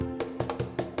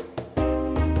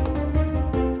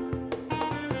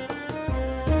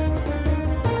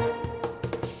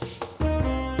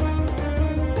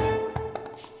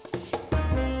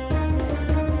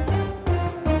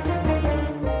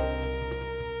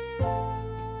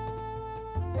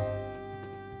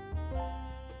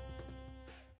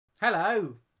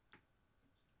Hello!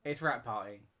 It's Rat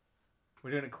Party.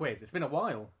 We're doing a quiz. It's been a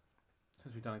while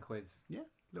since we've done a quiz. Yeah,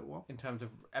 a little while. In terms of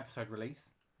episode release.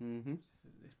 Mm-hmm.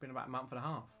 It's been about a month and a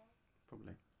half.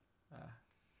 Probably.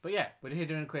 But yeah, we're here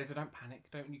doing a quiz, so don't panic.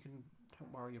 Don't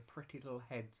worry your pretty little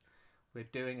heads. We're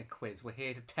doing a quiz. We're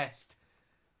here to test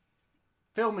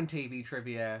film and TV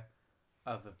trivia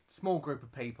of a small group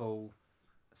of people,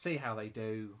 see how they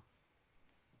do.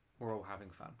 We're all having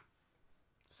fun.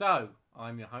 So,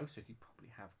 I'm your host, as you probably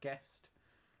have guessed.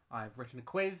 I've written a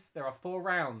quiz. There are 4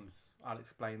 rounds. I'll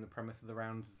explain the premise of the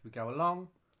rounds as we go along.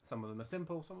 Some of them are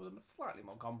simple, some of them are slightly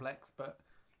more complex, but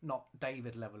not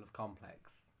David level of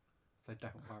complex. So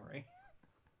don't worry.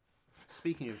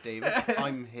 Speaking of David,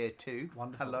 I'm here too.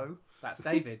 Wonderful. Hello. That's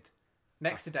David.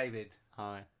 Next to David.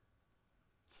 Hi.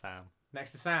 Sam.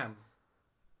 Next to Sam.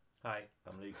 Hi,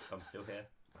 I'm Luke. I'm still here.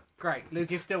 Great.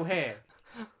 Luke is still here.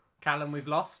 Callum we've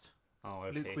lost. Oh,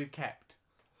 okay. Luke we've kept.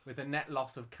 With a net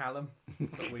loss of Callum,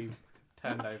 but we've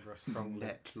turned over a strong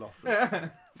Net Luke. loss.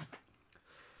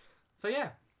 So yeah.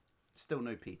 Still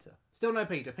no Peter. Still no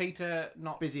Peter. Peter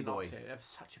not Busy not boy. here.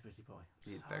 Such a busy boy.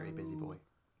 He's a very busy boy.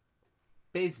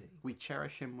 Busy. We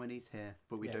cherish him when he's here,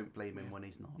 but we Yeah, don't blame him yeah. when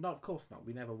he's not. No, of course not.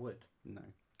 We never would. No.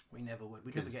 We never would.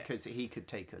 We'd never get. Because he could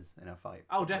take us in a fight.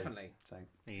 Oh, probably. definitely. So,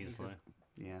 Easily.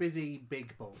 yeah. Busy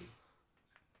big boy.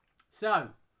 So,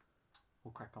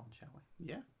 we'll crack on, shall we?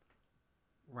 Yeah.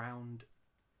 Round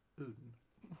un.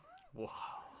 Wow.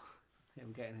 Yeah,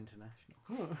 we're getting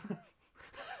international.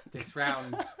 This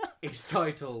round is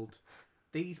titled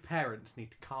 "These Parents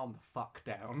Need to Calm the Fuck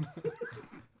Down."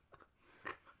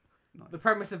 Nice. The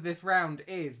premise of this round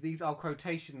is these are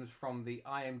quotations from the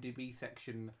IMDb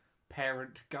section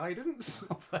Parent Guidance,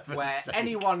 where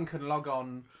anyone can log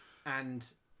on and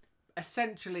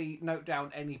essentially note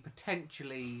down any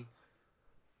potentially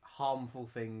harmful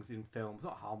things in films.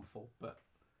 Not harmful, but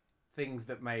things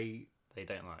that may... They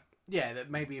don't like. Yeah,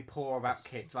 that may be poor about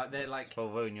kids. Like, they're like... Will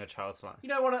ruin your child's life. You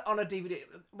know, on a DVD,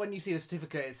 when you see the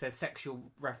certificate, it says sexual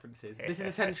references. This is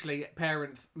essentially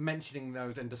parents mentioning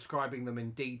those and describing them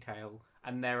in detail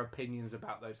and their opinions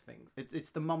about those things.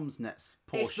 It's the Mumsnet's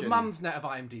portion. It's the Mumsnet of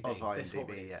IMDb. Of IMDb, This is what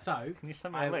it is. yes. So, Can you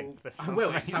send me I a will, link? This I sounds will.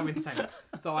 amazing. It's so insane.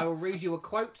 So I will read you a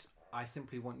quote. I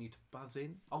simply want you to buzz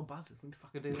in. Oh, buzz! What the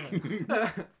fuck I do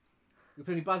that? You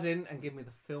simply buzz in and give me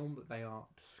the film that they are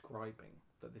describing.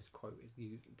 That this quote is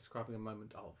describing a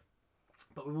moment of.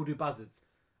 But we will do buzzers.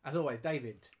 As always,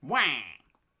 David. Wah!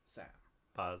 Sam.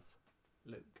 Buzz.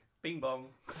 Luke. Bing bong.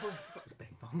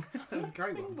 Bing bong. That was a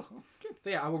great one. So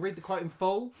yeah, I will read the quote in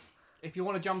full. If you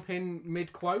want to jump in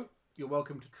mid-quote, you're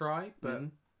welcome to try. But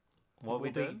What are we will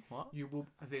be- doing? What? you will,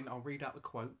 as in, I'll read out the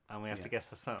quote. And we have Yeah. to guess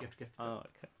the film. You have to guess the Oh,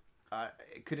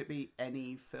 okay. Could it be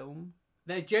any film?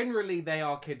 They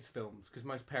are kids' films because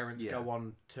most parents Yeah. go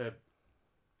on to.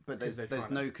 But Because there's they're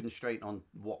no trying constraint on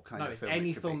what kind No, of it's film.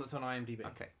 any it could film be. that's on IMDb.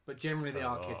 Okay. But generally, they So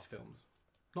are what? kids' films.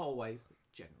 Not always, but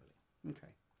generally. Okay.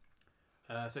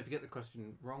 So if you get the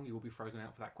question wrong, you will be frozen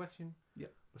out for that question.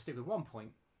 Yep. We'll stick with 1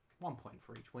 point. 1 point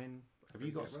for each win. Have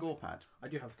you got a Get it score right. pad? I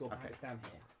do have a score pad. Okay. It's down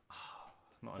here.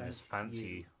 Not Don't in this fancy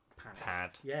you panic.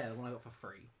 pad. Yeah, the one I got for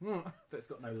free. That's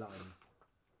got no line.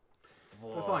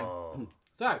 Whoa. fine.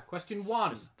 So, question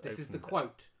 1. Just This is the opened it.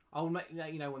 quote. I'll let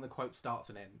you know when the quote starts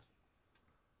and ends.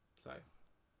 So,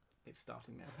 it's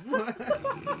starting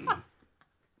now.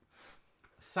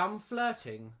 Some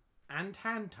flirting and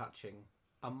hand touching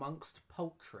amongst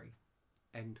poultry.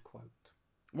 End quote.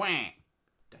 Wah!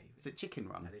 David. Is it Chicken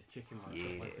Run? That is chicken run.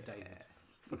 Yeah. Point for David.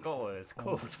 Forgot what it's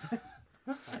called.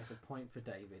 That is a point for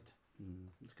David. I'm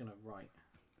just going to write.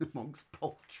 Amongst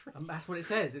poultry. That's what it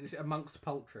says. It's amongst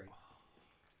poultry.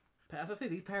 As I say,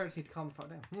 these parents need to calm the fuck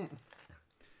down.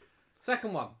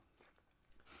 Second one.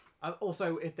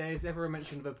 Also, if there's ever a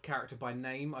mention of a character by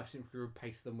name, I've simply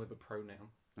replaced them with a pronoun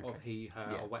of he, her,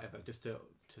 Yeah. or whatever, just to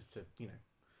you know.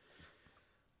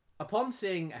 Upon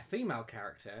seeing a female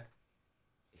character,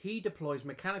 he deploys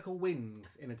mechanical wings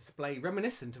in a display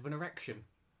reminiscent of an erection.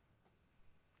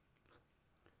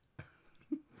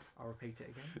 I'll repeat it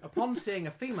again. Upon seeing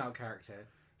a female character,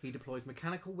 he deploys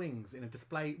mechanical wings in a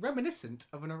display reminiscent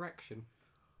of an erection.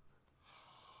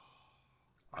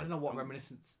 I don't know what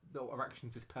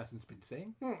erections this person's been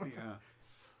seeing. Yeah.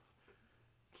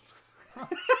 That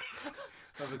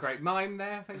was a great mime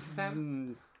there. Thank you,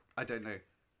 Sam. I don't know.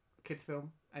 Kids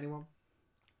film? Anyone?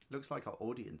 Looks like our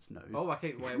audience knows. Oh,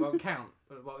 okay. Well, it won't count.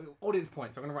 Well, audience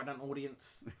points. I'm going to write down audience.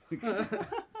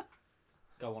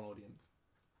 Go on, audience.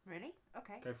 Really?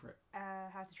 Okay. Go for it.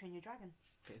 How to Train Your Dragon.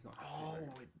 It is not. Oh,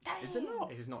 It is it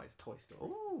not? is not. It's Toy Story.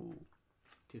 Oh.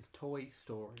 It is Toy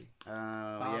Story. Oh,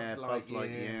 yeah, Buzz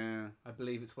Lightyear. I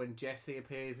believe it's when Jessie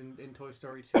appears in Toy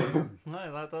Story 2.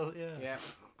 No, that does. Yeah. Yeah,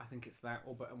 I think it's that,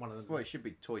 or but one of them. Well, it should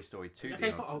be Toy Story 2.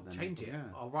 Okay, the fine, I'll answer, then. change it. Yeah.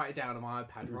 I'll write it down on my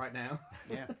iPad right now.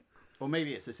 Yeah. Or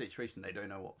maybe it's a situation they don't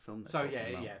know what film they're So talking yeah,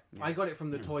 about. yeah, I got it from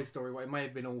the Toy Story one. It may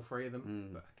have been all three of them.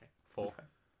 Mm. But okay. 4.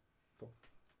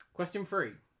 Question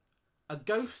 3. A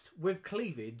ghost with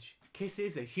cleavage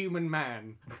kisses a human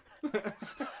man.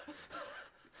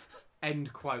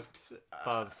 End quote.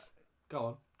 Buzz. Go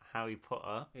on. Harry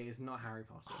Potter. It is not Harry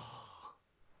Potter.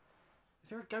 Is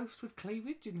there a ghost with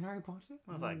cleavage in Harry Potter?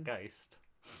 What's that ghost?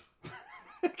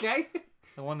 Okay.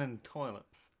 The one in the toilets.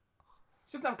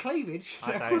 Shouldn't have cleavage.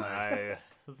 I don't know. It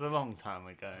was a long time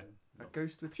ago. A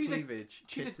ghost with She's a- cleavage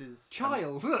she's a kisses...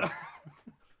 Child.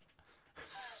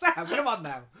 Sam, come on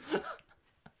now.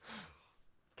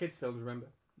 Kids films, remember.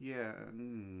 Yeah. I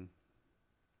don't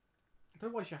know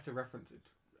why you have to reference it.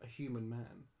 A human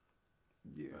man.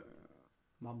 Yeah.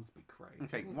 Mums be crazy.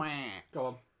 Okay, wah. Go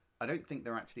on. I don't think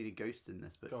there are actually any ghosts in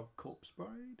this, but Go on. Corpse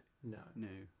Bride? No. No.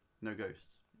 No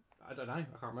ghosts. I don't know. I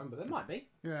can't remember. There might be.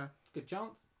 Yeah. Good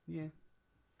chance. Yeah.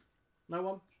 No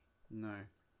one? No.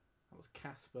 That was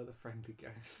Casper the Friendly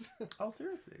Ghost. Oh,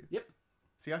 seriously? Yep.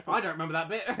 See, I thought... I don't remember that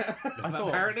bit. thought-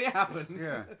 Apparently it happened.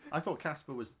 Yeah. I thought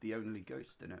Casper was the only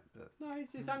ghost in it, but... No,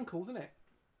 it's his uncle, isn't it?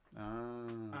 I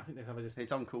Ah. think there's other just...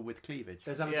 His uncle with cleavage.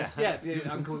 There's other Yeah.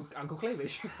 yeah, Uncle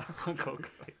Cleavage.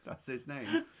 That's his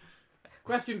name.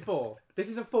 Question 4. This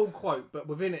is a full quote, but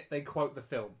within it they quote the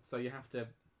film, so you have to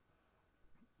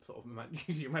sort of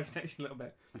use your imagination a little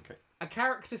bit. Okay. A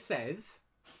character says,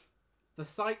 "The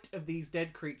sight of these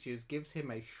dead creatures gives him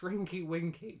a shrinky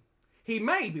winky. He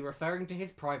may be referring to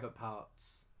his private parts."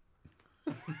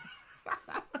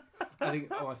 I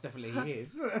think almost definitely he is,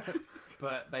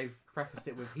 but they've prefaced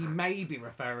it with, "He may be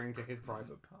referring to his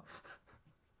private parts."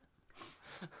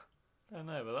 I don't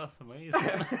know, but that's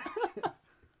amazing.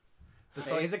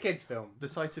 It is a kids' film. The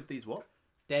sight of these what?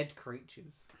 Dead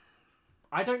creatures.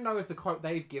 I don't know if the quote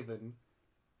they've given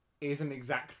is an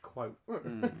exact quote.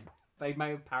 They may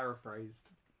have paraphrased.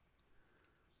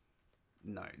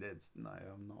 No,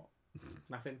 I'm not.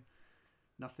 Nothing.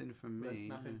 Nothing from me.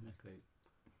 Nothing. No clue.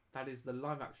 That is the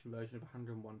live action version of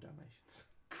 101 Dalmatians.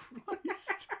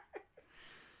 Christ.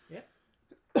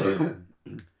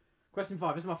 Question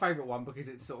 5. This is my favourite one because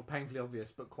it's sort of painfully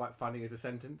obvious but quite funny as a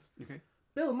sentence. Okay.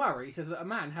 Bill Murray says that a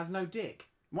man has no dick.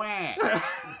 Wah!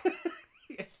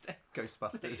 Yes.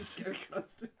 Ghostbusters.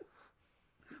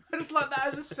 I just like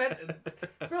that as a sentence.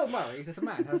 Bill Murray says a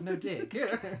man has no dick.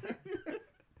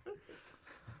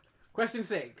 Question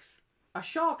 6. A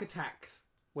shark attacks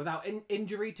without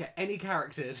injury to any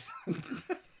characters.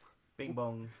 Bing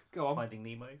bong. Go on. Finding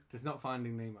Nemo. Does not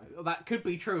Finding Nemo. Well, that could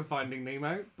be true of Finding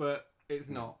Nemo, but it's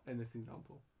not in this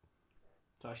example.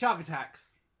 So a shark attacks,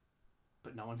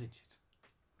 but no one's injured.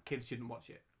 Kids shouldn't watch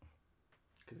it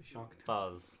because of shark attack.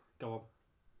 Buzz. Go on.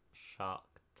 Shark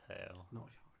Tale. Not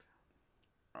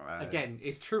Shark Tale. Again,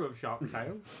 it's true of Shark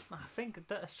Tale, I think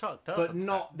that a shark does. but attack.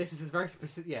 not. This is a very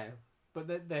specific. Yeah, but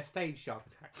they're stage shark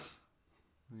attacks.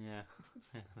 Yeah.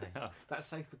 Yeah, they are. That's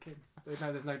safe for kids.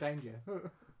 There's no danger.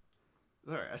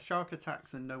 Sorry, a shark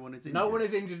attacks and no one is injured. No one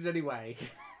is injured in any way.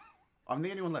 I'm the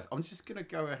only one left. I'm just gonna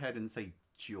go ahead and say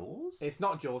Jaws. It's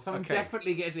not Jaws. Someone Okay.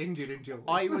 definitely gets injured in Jaws.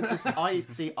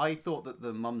 I thought that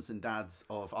the mums and dads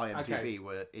of IMDb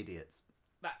were idiots.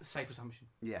 That's a safe assumption.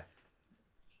 Yeah.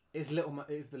 It's the Little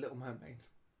Mermaid.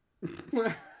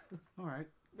 All right.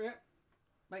 Yeah.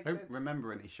 Makes Don't sense.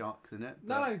 remember any sharks in it.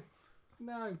 But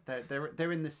No.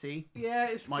 They're in the sea. Yeah,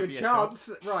 it's Might good be a chance.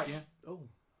 Right. Yeah. Oh.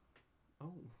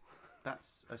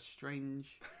 That's a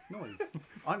strange noise.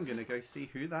 I'm gonna go see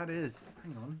who that is.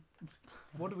 Hang on.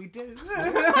 What do we do?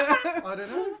 I don't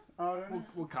know.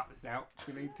 We'll cut this out if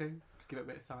we need to. Just give it a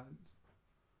bit of silence.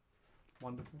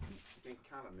 Wonderful. I think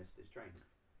Callum missed his train.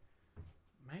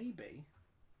 Maybe.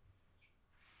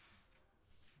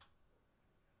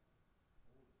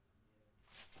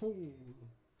 Ooh.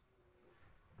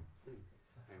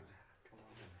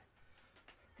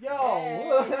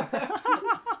 Yo!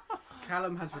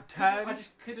 Callum has returned. I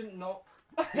just couldn't not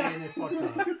be in this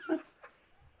podcast.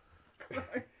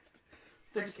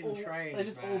 They're just Freaking all, trains, they've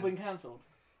just all man. been cancelled.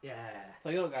 Yeah. So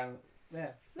you're not going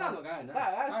there. No, I'm not going. No.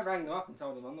 that's- I rang them up and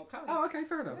told them I'm not coming. Oh, okay,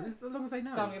 fair enough. As long as they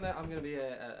know. So I'm gonna be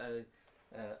a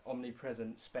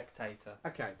omnipresent spectator.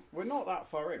 Okay. We're not that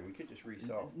far in. We could just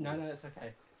restart. No, it's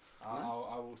okay. I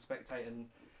will spectate and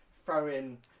throw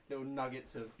in little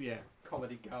nuggets of Yeah.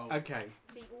 comedy gold. Okay.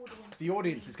 The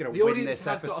audience is going The to win audience this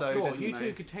has got a episode. score. isn't You they?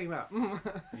 two could team up.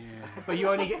 Yeah. But you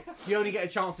only get a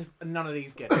chance if none of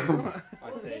these get it. I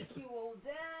We'll see. take you all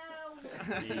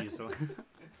down. Easily.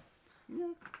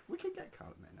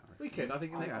 could. I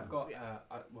think. Oh, yeah. I've got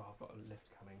I've got a lift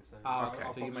coming, so Okay,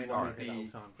 I'll so you may probably not won't hear that be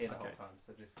whole time. here the Okay. whole time.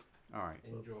 So just All right.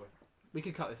 enjoy. We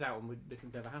could cut this out and this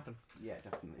would never happen. Yeah,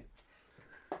 definitely.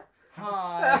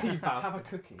 Hi. You bastard. Have a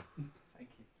cookie. Thank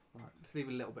you. Right, just leave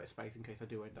a little bit of space in case I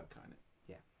do end up cutting it.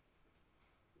 Yeah.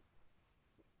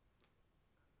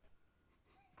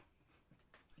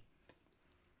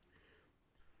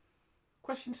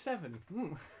 Question 7.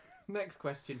 Next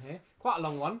question here. Quite a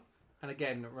long one. And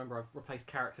again, remember I've replaced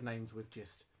character names with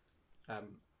just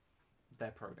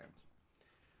their pronouns.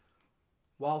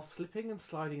 While slipping and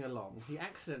sliding along, he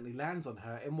accidentally lands on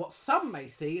her in what some may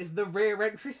see as the rear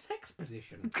entry sex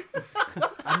position.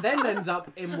 And then ends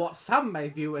up in what some may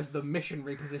view as the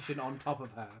missionary position on top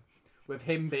of her, with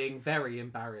him being very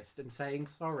embarrassed and saying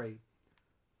sorry.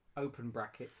 Open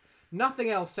brackets. Nothing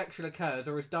else sexual occurs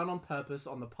or is done on purpose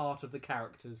on the part of the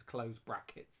characters, close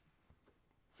brackets.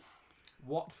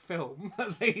 What film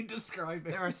is he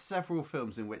describing? There are several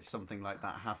films in which something like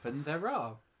that happens. There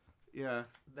are. Yeah.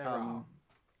 There are.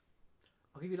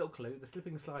 I'll give you a little clue. The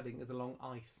slipping and sliding is along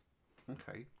ice.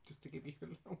 Okay. Just to give you a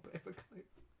little bit of a clue.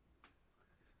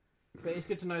 But it's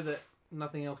good to know that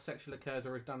nothing else sexual occurs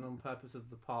or is done on purpose of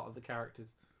the part of the characters.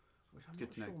 Which I'm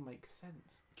Good to not know. sure makes sense.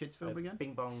 Kids film again?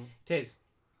 Bing Bong It is.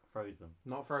 Frozen.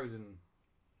 Not Frozen.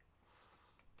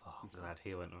 Oh, I'm glad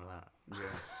he went with that.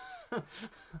 Yeah.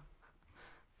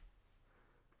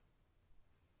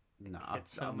 Nah.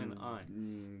 Kids film in ice.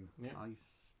 Yeah.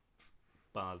 Ice.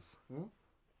 Buzz. Hmm?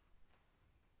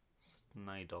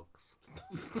 Snow dogs.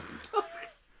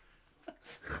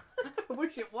 I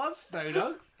wish it was Snow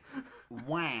Dogs.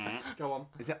 Wah. Go on.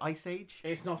 Is it Ice Age?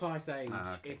 It's not Ice Age.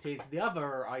 Ah, okay. It is the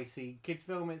other icy kids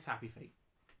film. It's Happy Feet.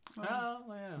 Oh,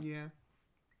 yeah. Yeah.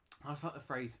 I just like the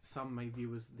phrase some may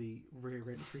view as the rear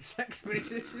entry sex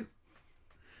position.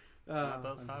 That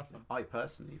does fantastic. happen. I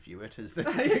personally view it as the.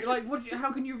 Like,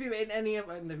 how can you view it in any of...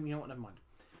 You know what, never mind.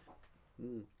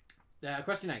 Mm.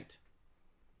 Question 8.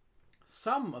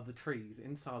 Some of the trees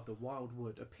inside the wild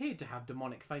wood appeared to have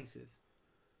demonic faces.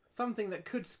 Something that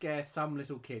could scare some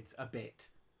little kids a bit.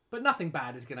 But nothing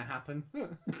bad is going to happen.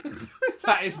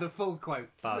 That is the full quote.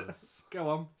 Buzz. Go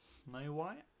on. Snow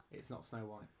White? It's not Snow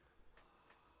White.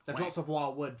 There's Wait. lots of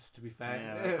wild woods, to be fair.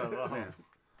 Yeah, that's a lot. Yeah.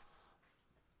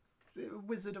 Is it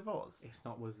Wizard of Oz? It's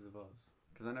not Wizard of Oz.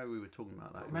 Because I know we were talking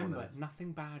about that. in Remember, one of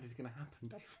nothing bad is going to happen,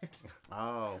 David. the-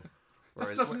 Oh. That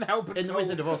Whereas- doesn't help at in the all.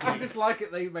 Wizard of Oz, I just like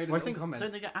it they made a Well, I little think, comment.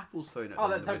 don't they get apples thrown at Oh,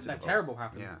 them in the they're Wizard of Oz? terrible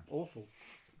happenings. Yeah. Awful.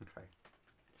 Okay.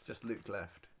 It's just Luke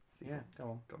left. Has he Yeah, go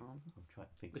on. gone on? I'm trying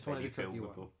to think This of one is any a tricky film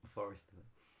one. with a forest in it.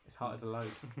 It's hard as a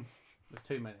load. There's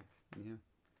too many. Yeah.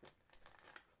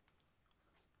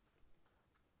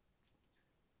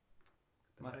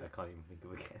 I I don't- can't even think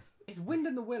of a guess. It's Wind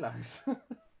in the Willows.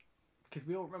 Because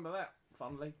we all remember that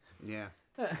fondly. Yeah.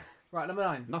 Right, number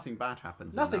 9. Nothing bad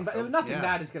happens. Nothing, in that film. nothing Yeah.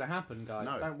 bad is going to happen, guys.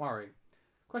 No. Don't worry.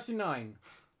 Question 9.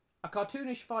 A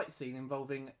cartoonish fight scene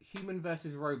involving human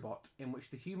versus robot in which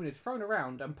the human is thrown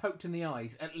around and poked in the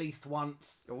eyes at least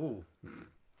once. Oh.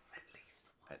 At least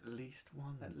once. At least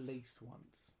one. At least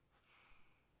once.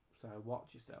 So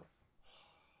watch yourself.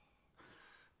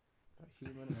 So a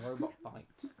human and a robot fight.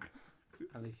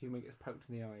 And the human gets poked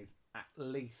in the eyes at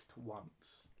least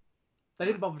once. They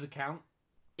didn't bother to count.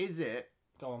 Is it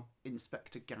Go on.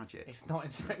 Inspector Gadget? It's not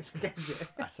Inspector Gadget.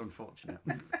 That's unfortunate.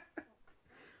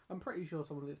 I'm pretty sure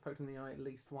someone gets poked in the eye at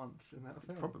least once in that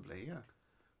film. Probably, yeah.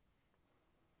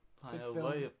 Like Good a film.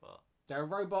 robot. They're a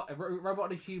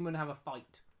robot and a human have a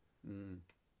fight. Mm.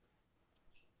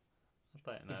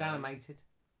 I don't know. It's animated.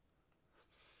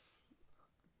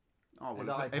 Oh, His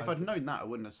well, eye if I'd poking. known that, I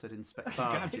wouldn't have said Inspector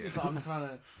Buzz. It's Gadget. like I'm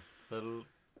trying to...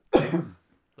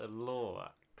 The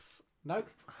Lorax. Nope.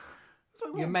 So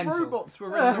You're what mental. robots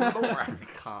were in the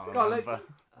Lorax? Can't Go on, remember.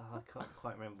 I can't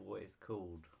quite remember what it's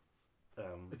called.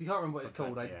 If you can't remember what it's Okay,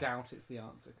 called, I yeah. doubt it's the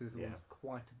answer because Yeah. it's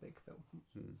quite a big film.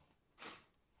 Hmm.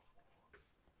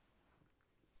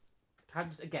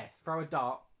 Had a guess. Throw a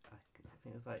dart. I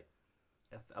think it's like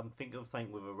I'm thinking of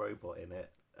something with a robot in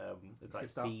it. It's like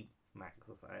Good start. B-Max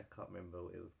or something. I can't remember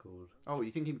what it was called. Oh,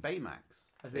 you're thinking Baymax?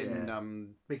 As in In, Yeah.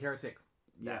 Big Hero 6.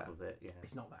 yeah. That was it. Yeah.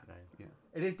 It's not that. No.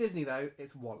 It is Disney though.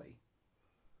 It's Wall-E.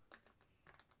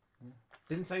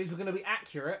 Didn't say these were going to be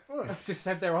accurate. Just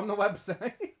said they're on the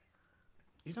website.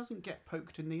 He doesn't get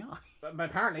poked in the eye. But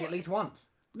apparently at least once.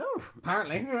 No.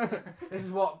 Apparently. This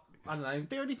is what, I don't know.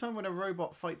 The only time when a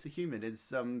robot fights a human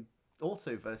is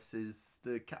Auto versus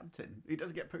the captain. He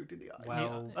doesn't get poked in the eye.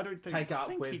 Well, I don't think. take it I up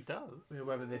think he with does.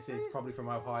 whoever this is, probably from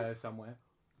Ohio somewhere.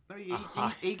 No, he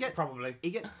gets Probably. he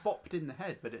gets bopped in the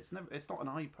head, but it's never. It's not an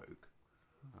eye poke.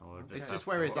 Oh, we'll It's have just to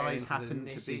where his watch. eyes Into the happen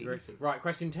to be. nitty-gritty. Right,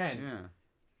 question 10. Yeah.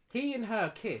 He and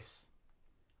her kiss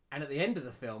And at the end of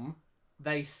the film,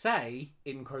 they say,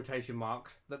 in quotation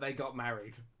marks, that they got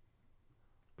married.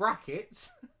 Brackets.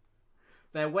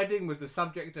 Their wedding was the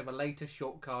subject of a later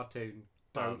short cartoon.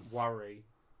 Don't Buzz. worry.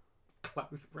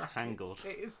 Close brackets. Tangled.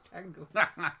 It is Tangled.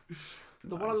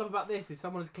 The what I love about this is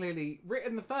someone has clearly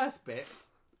written the first bit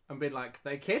and been like,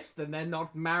 they kissed and they're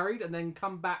not married, and then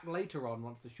come back later on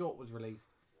once the short was released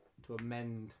to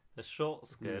amend. The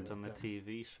short's good Mm, and the okay.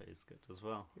 TV show's good as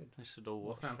well. Good. They should all Well,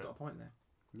 watch Sam's it. got a point there.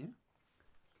 Yeah.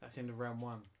 That's the end of round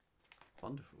one.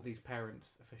 Wonderful. These parents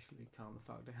officially calm the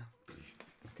fuck down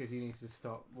because you need to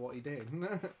stop what you're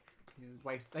doing. You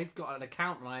waste. They've got an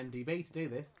account on IMDb to do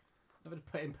this. They've got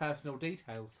to put in personal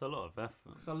details. It's a lot of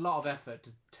effort. It's a lot of effort to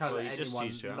tell Well, you just anyone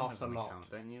use your not a Amazon lot. account,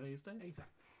 don't you, these days?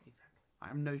 Exactly.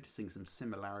 I'm noticing some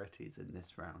similarities in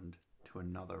this round to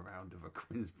another round of a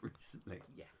quiz recently.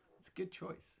 Yeah. It's a good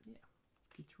choice. Yeah.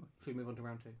 It's a good choice. Should we move on to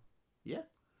round two? Yeah.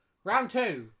 Round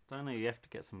two. Don't know, you have to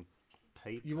get some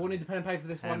paper. You will need the pen and paper for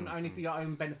this one, Pens only and- for your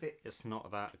own benefit. It's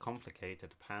not that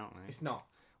complicated, apparently. It's not.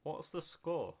 What's the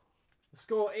score? The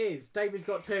score is David's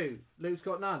got 2, Luke's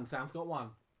got none, Sam's got 1.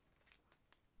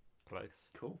 Close.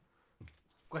 Cool.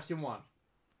 Question 1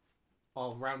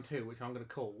 of round 2, which I'm going to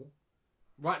call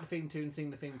write the theme tune, sing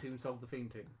the theme tune, solve the theme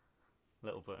tune.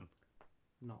 Little button.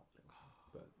 Not,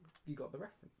 but you got the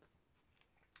reference.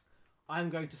 I'm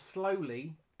going to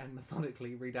slowly and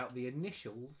methodically read out the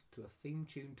initials to a theme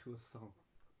tune to a song.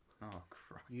 Oh,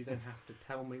 Christ. You then have to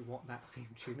tell me what that theme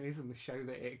tune is and the show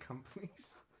that it accompanies.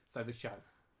 So the show.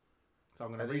 So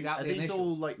I'm going to read out Are the these initials.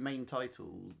 all like main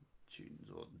title tunes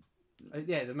or?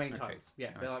 Yeah, the main Okay. titles.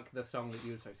 Yeah, they're Alright. like the song that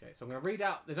you associate. So I'm going to read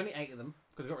out. There's only 8 of them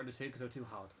because I got rid of 2 because they were too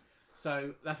hard.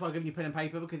 So that's why I'm giving you pen and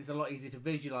paper, because it's a lot easier to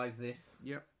visualise this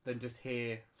Yep. than just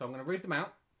hear. So I'm going to read them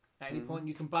out. At any Mhm. point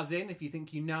you can buzz in if you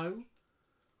think you know.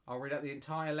 I'll read out the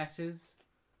entire letters.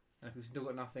 And if we've still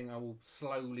got nothing, I will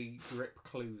slowly drip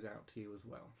clues out to you as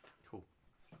well. Cool.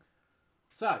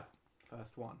 So,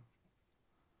 first one.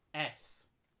 S.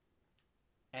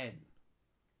 N.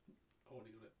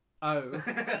 Already got it.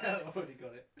 O. Already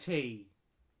got it. T.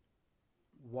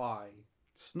 Y.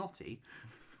 Snotty.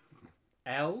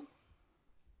 L.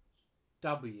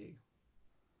 W.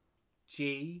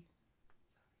 G.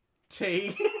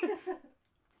 T.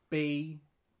 B.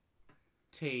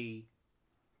 T.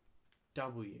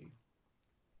 W.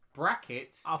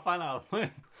 Brackets. I'll find out.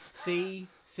 C.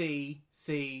 C.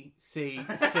 C. C.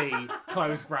 C.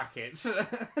 Close brackets.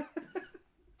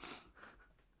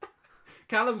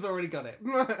 Callum's already got it.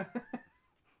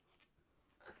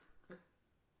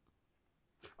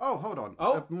 Oh, hold on.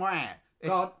 Oh. Mwah. It's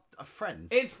God. Friends.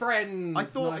 It's Friends. I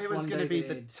thought Nice it was one, going to be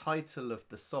the David. title of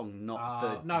the song, not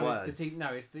the no, words. it's the no,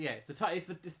 it's the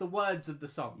it's the words of the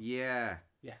song. Yeah.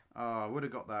 Yeah. Oh, I would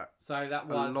have got that So that a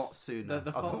was lot sooner.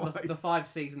 the otherwise. 5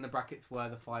 C's in the brackets were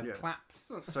the 5 Yeah. claps.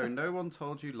 So no one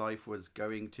told you life was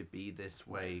going to be this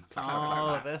way. Clap, Oh,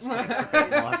 clap, clap, clap. this makes a bit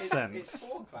more It's sense.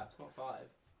 4 claps, not 5.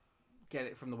 Get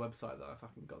it from the website that I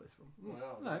fucking got this from.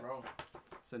 Well, No. wrong.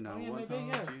 So no Oh, yeah, one maybe, told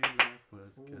yeah. you life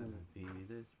was Ooh. going to be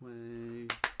this way.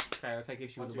 Okay, I'll take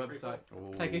issue with the 1, 2, 3, website.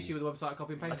 Oh. Take issue with the website I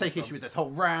copy and paste. I take issue with this whole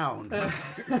round.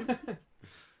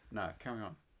 No, carry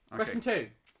on. Okay. Question 2.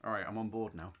 All right, I'm on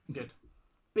board now. Good.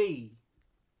 B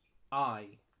I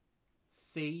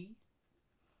C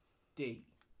D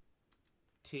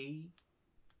T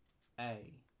A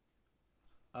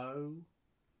O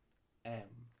M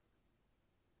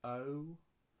O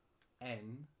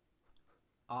N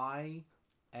I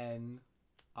N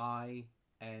I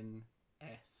N S.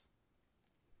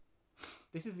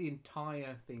 This is the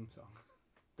entire theme song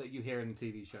that you hear in the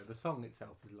TV show. The song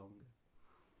itself is longer.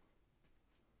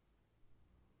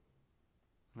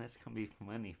 This can be from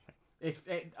anything. You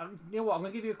know what? I'm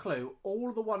going to give you a clue. All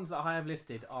of the ones that I have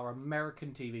listed are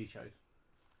American TV shows.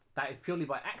 That is purely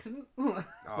by accident. Oh,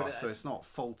 But so it's not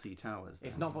Faulty Towers.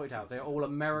 It's then. not Faulty Towers. They're all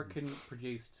American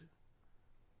produced,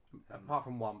 apart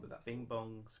from one. But that's Bing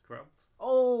Bong Scrubs.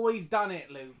 oh, he's done it,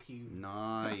 Luke. You.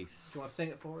 Nice. Do you want to sing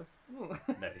it for us? No.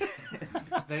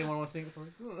 Does anyone want to sing it for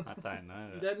us? I don't know.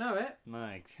 You don't know it?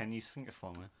 No, can you sing it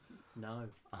for me? No.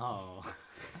 Oh.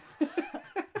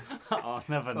 I'll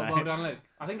never But know. well done, Luke.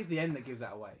 I think it's the end that gives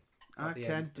that away. I At the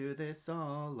can't end. do this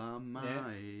all on my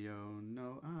Yeah. own.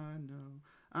 No, I know.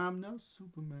 I'm no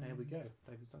Superman. There we go.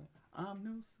 David's done it. I'm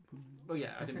no Superman. Oh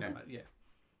yeah, I didn't. Yeah. Yeah.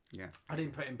 Yeah. I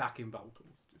didn't put him back in bold.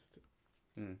 Just to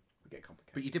Mm. get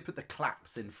complicated. But you did put the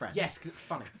claps in French. Yes, because it's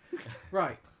funny.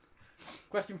 Right.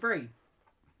 Question 3.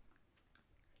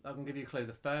 I can give you a clue.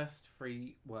 The first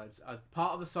 3 words are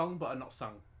part of the song but are not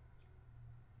sung.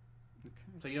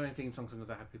 Okay. So you know in theme songs sometimes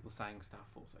they have people saying stuff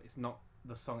also. It's not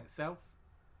the song itself,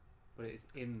 but it's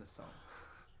in the song.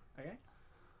 Okay?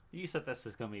 You said this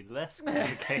is going to be less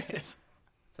complicated.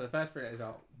 So the first three letters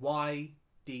are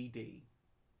YDD.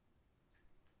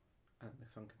 And this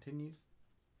one continues.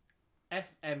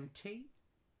 FMT,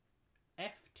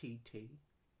 FTT,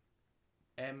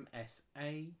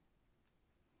 MSA,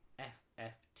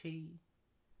 FFT,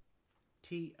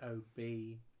 TOB,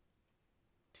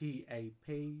 TAP,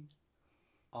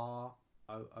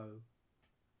 ROOH.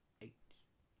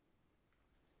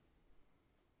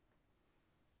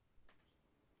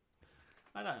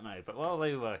 I don't know, but while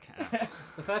they work it out.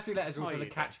 The first three letters are Oh, also the you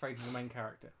do. catchphrase of the main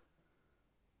character.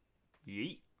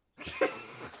 Yeet.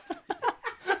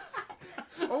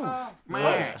 Oh,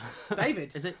 Yeah.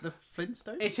 David. Is it the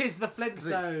Flintstones? It is the 'Cause it's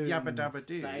Flintstones. Yabba Dabba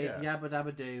Doo, That is yeah. Yabba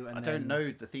Dabba Doo. And I then don't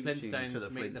know the theme tune Flintstones to the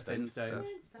meet the Flintstones. Flintstones.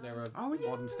 They're a Oh, yeah.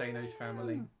 modern Stamos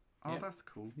family. Oh, Yeah. that's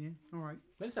cool. Yeah, all right.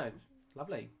 Flintstones.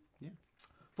 Lovely. Yeah.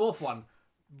 Fourth one.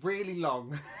 Really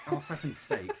long. Oh, for heaven's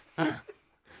sake.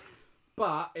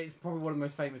 But it's probably one of the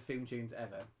most famous theme tunes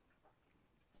ever.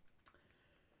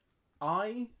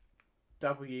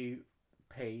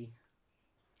 IWP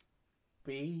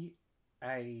BAR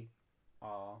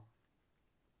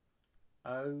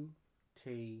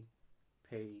OTP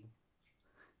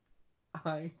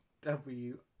IWISMO.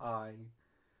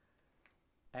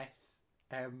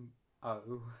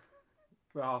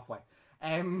 We're halfway.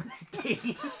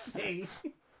 MTC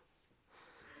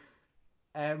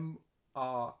MRACSSBOS.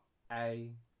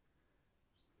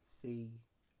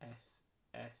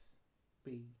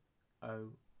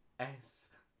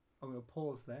 I'm going to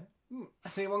pause there.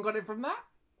 Anyone got it from that?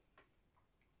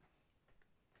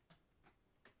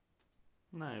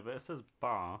 No, but it says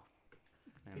bar.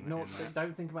 Ignore,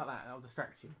 don't think about that. That'll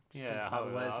distract you. Just Yeah, think about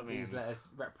the words I that these mean- letters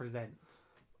represent.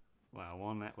 Well,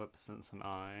 one that represents an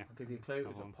eye. I'll give you a clue. It's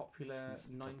Come a on. popular It's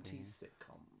 90s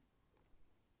sitcom.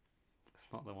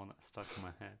 It's not the one that's stuck in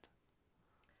my head.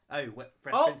 Oh,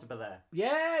 Fresh Oh! Prince of Bel-Air.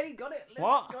 Yeah, you got it. Liv,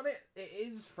 What? Got it. It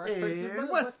is Fresh In Prince of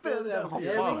Bel-Air, West Philadelphia.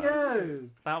 There we go.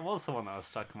 That was the one that was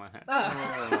stuck in my head.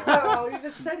 Oh, you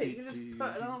just said it. You just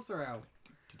put an answer out.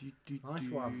 Nice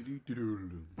one.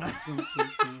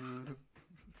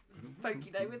 Thank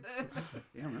you, David.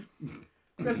 Yeah, man.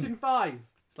 Question 5.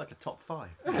 It's like a top 5.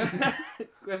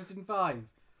 Question 5.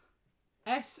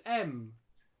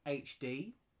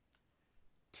 SMHD,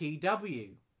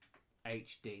 TW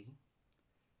HD,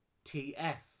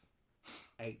 TF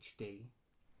HD,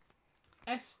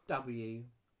 SW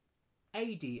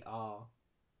ADR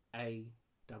AWWY.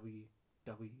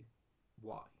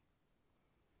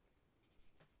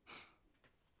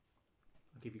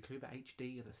 I'll give you a clue that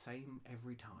HD are the same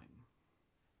every time.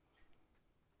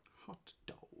 Hot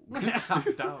dog.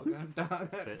 Dog.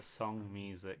 Is it song,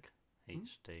 music,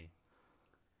 HD?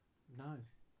 No.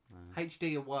 No.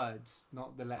 HD are words,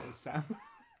 not the letters, Sam.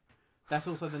 That's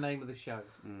also the name of the show.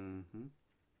 Mm-hmm.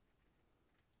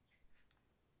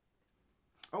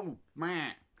 Oh,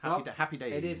 man. Well, Happy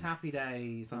Days. It is Happy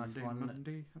Days. Sunday, Nice one.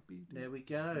 Monday, Happy Days. There we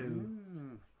go.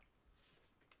 Mm.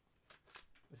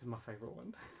 This is my favourite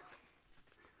one.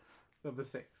 Number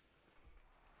 6.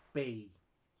 B.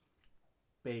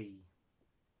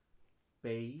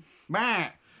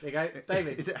 Man. There you go.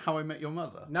 David. Is it How I Met Your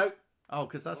Mother? Nope. Oh,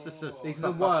 because that's just a... These are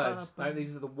the words. No,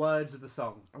 these are the words of the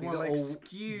song. These Well, are all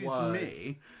excuse words.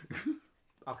 me.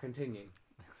 I'll continue.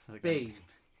 Is it B.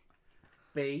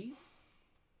 B.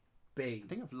 I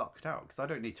think I've lucked out because I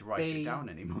don't need to write B. it down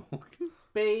anymore.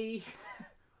 B.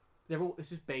 They're all. It's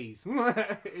just B's.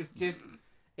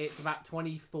 It's about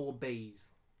 24 B's.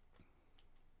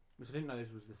 Which I didn't know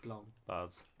this was this long.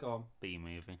 Buzz. Go on. B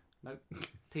movie. Nope.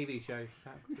 TV show.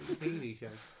 TV show.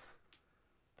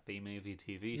 B movie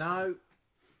TV show. No.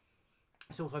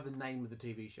 It's also the name of the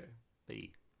TV show.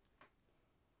 B.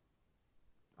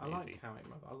 I like Movie. How I Met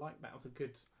Your Mother. I like that. Was a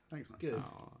good. Thanks, man. Good.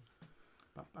 Oh,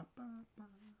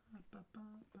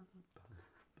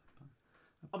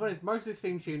 I'll be honest, most of this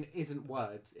theme tune isn't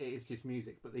words. It is just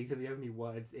music. But these are the only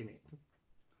words in it.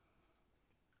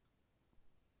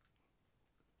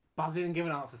 Buzz in and give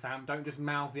an answer, Sam. Don't just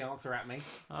mouth the answer at me.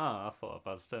 I thought I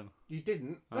buzzed in. You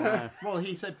didn't. Oh, no. Well,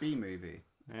 he said B movie.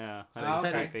 Yeah. So Oh,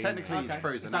 okay. technically Okay. he's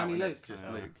frozen It's out only and Luke. it's just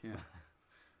Yeah. Luke, yeah.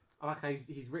 I like how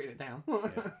he's written it down.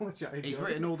 Which I He's enjoy.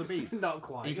 written all the B's. Not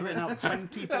quite. He's written out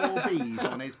 24 B's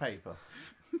on his paper.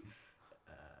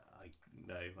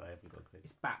 No, I haven't got a clue.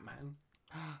 It's Batman.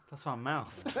 That's my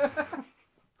mouth.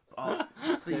 Oh,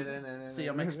 see,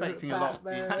 I'm expecting a lot.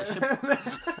 Batman.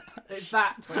 It's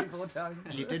that 24 times.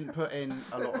 You didn't put in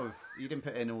a lot of. You didn't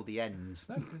put in all the N's.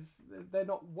 No, because they're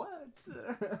not words.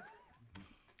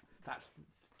 That's the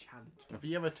challenge. Have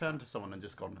you ever turned to someone and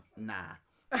just gone, nah?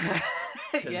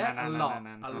 Yes, No, a no, lot. no,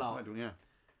 no, no. A That's lot. what I do, yeah.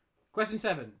 Question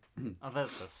 7. Oh, there's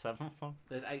the 7th one.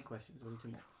 There's 8 questions. We need 2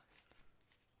 more.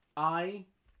 I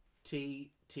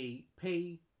T T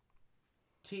P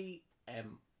T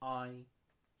M I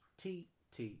T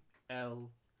T L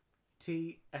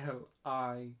T L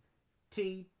I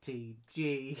T T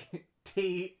G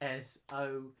T S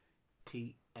O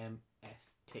T M S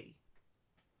T.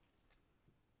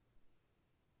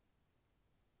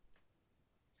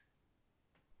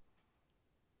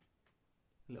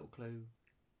 Little clue.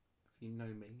 If you know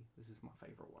me, this is my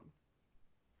favourite one.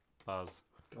 Buzz.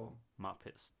 Go on.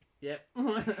 Muppets. Yep.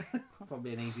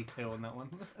 Probably an easy clue on that one.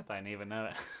 Don't even know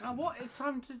it. Oh, what? It's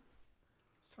time to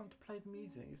play the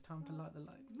music. It's time to light the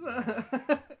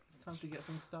lights. It's time to get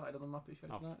things started on the Muppet Show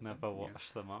tonight. I've never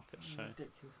watched the Muppet Show.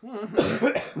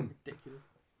 Ridiculous. Ridiculous.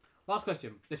 Last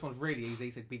question. This one's really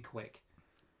easy, so be quick.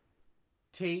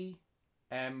 T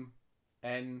M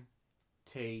N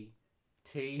T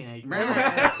T. Teenage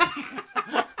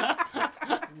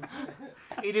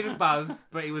He didn't buzz,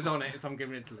 but he was on it, so I'm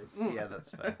giving it to Luke. Yeah, that's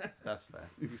fair. That's fair.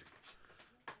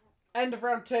 End of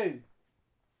round 2.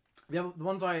 The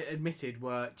ones I admitted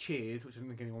were Cheers, which I didn't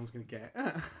think anyone was going to get,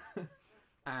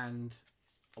 and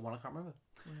one I can't remember.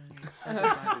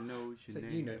 So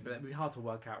you know, but it'd be hard to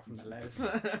work out from the letters.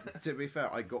 To be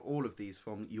fair, I got all of these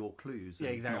from your clues. Yeah,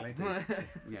 and exactly. not the-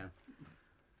 yeah.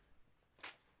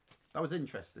 That was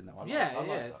interesting, though. I Yeah, like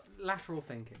it's that. lateral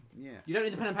thinking. Yeah. You don't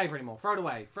need the pen and paper anymore. Throw it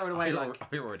away. Throw it away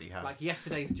I already have. like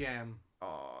yesterday's jam.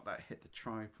 Oh, that hit the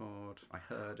tripod. I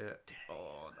heard it.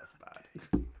 Oh, that's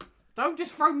bad. Don't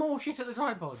just throw more shit at the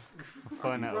tripod.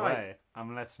 Throwing it Right. away.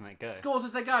 I'm letting it go. Scores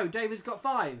as they go. David's got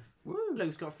 5. Woo.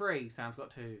 Luke's got 3. Sam's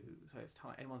got 2. So it's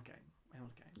tight. Anyone's game.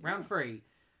 Anyone's game. Round 3.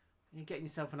 You're getting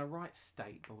yourself in a right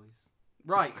state, boys.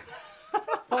 Right.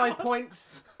 5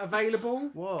 points available.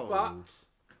 Whoa. But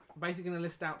I'm basically going to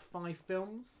list out 5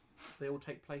 films. They all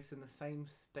take place in the same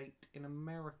state in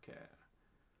America.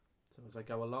 So as I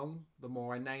go along, the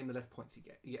more I name, the less points you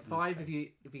get. You get 5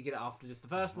 Okay. if you get it after just the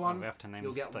first Oh, one. we have to name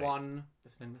You'll the get state. 1.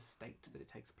 Just name the state that it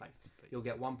takes place. You'll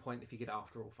get 1 point if you get it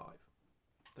after all 5.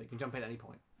 So you can jump in at any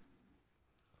point.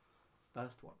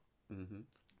 First one. Mm-hmm.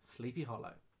 Sleepy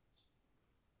Hollow.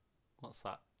 What's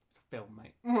that? It's a film,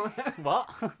 mate. What?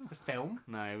 It's a film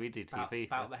No, we do about, TV.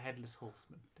 about the Headless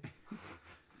Horseman.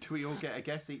 Do we all get a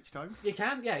guess each time? You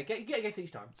can, yeah, you get a guess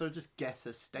each time. So just guess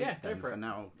a state Yeah, go then for for it.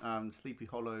 now. Sleepy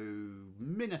Hollow,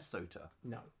 Minnesota.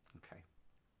 No. Okay.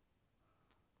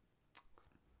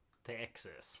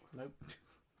 Texas. Nope.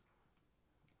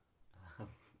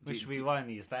 Should we wind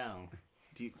these down?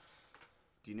 Do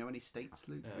you know any states,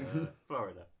 Luke?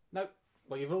 Florida. Nope.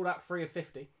 Well, you've ruled out 3 of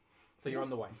 50, so you're on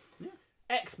the way. Yeah.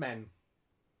 X-Men.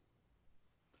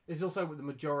 This is also with the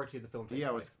majority of the film taking Yeah,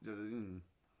 place.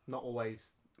 Not always.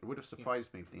 it would have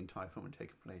surprised me if the entire film had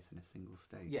taken place in a single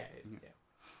state. Yeah.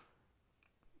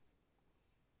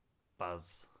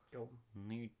 Buzz. Go on.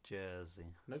 New Jersey.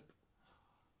 Nope.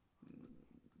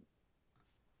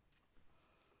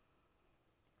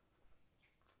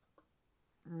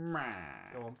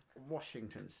 Go on.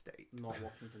 Washington State. Not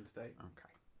Washington State. Okay.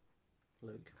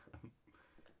 Luke.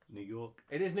 New York.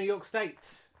 It is New York State.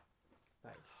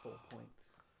 That is 4 points.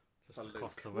 Just For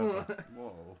across Luke. the river.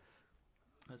 Whoa.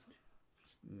 Is it?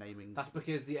 Just naming. That's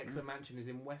because the X-Men Mansion is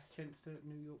in Westchester,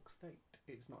 New York State.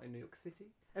 It's not in New York City.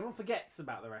 Everyone forgets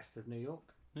about the rest of New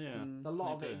York. Yeah. Mm. A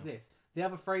lot of They it do. exists. The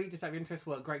other 3, just out of interest,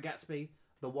 were Great Gatsby,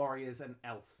 The Warriors, and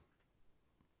Elf.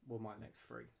 Were my next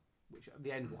 3. Which,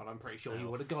 the end one, I'm pretty sure you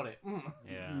Elf. would have got it.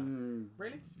 Yeah.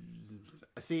 Really?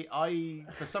 See,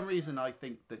 for some reason, I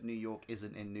think that New York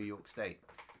isn't in New York State.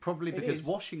 Probably It because is.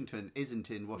 Washington isn't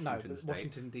in Washington no, but State.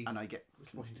 Washington DC. And I get.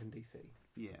 It's Washington DC.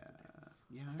 Yeah.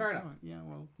 Yeah. Fair enough. Yeah,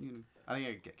 well, I think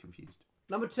I get confused.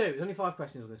 Number 2. There's only 5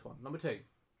 questions on this one. Number 2.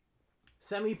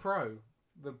 Semi-Pro.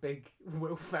 The big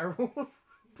Will Ferrell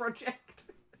project.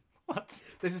 What?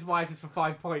 This is why this is for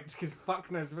 5 points, because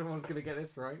fuck knows if anyone's going to get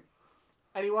this right.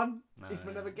 Anyone? No.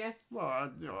 Even have a guess?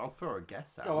 Well, I'll throw a guess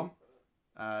out. Go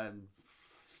on.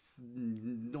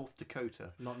 North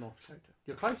Dakota. Not North Dakota.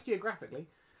 You're close geographically.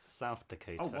 South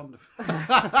Dakota. Oh, wonderful.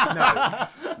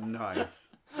 No. Nice.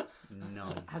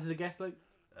 Nice. Hazard a guess, Luke?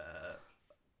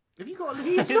 Have you got a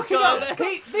He's list? He's got a looking at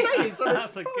list. states on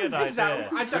That's a good This is how- idea.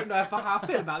 I don't know how I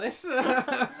feel about this.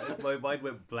 My mind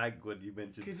went blank when you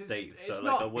mentioned 'Cause states, it's so like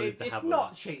not, I wanted to it's have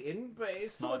not cheating, but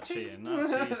it's Not sort of cheating.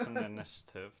 That's using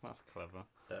initiative. That's clever.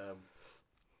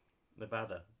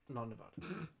 Nevada. Not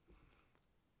Nevada.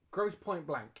 Gross Point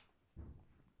Blank.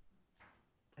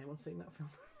 Anyone seen that film?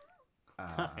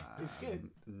 It's good.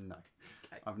 No.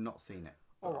 Okay. I've not seen it.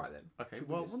 All right then. Okay, Should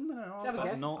we well, just- no, have a I'll,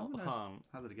 guess? Not I'm gonna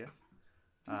hazard a guess.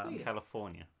 Have you seen it?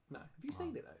 California. No. Have you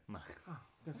seen it though? No. Oh,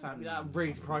 That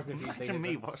really surprised me if you've seen Imagine it.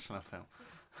 me so- watching a film.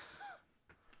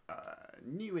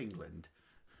 New England.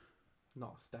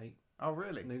 Not a state. Oh,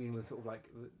 really? New England was sort of like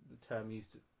the term used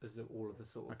as all of the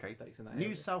sort of Okay. states in that New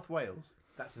area. South Wales.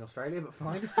 That's in Australia, but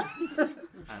fine.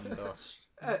 And us.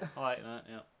 Uh, I like that,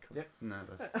 yeah. No,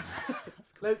 that's fine.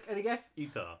 That's cool. Luke, any guess?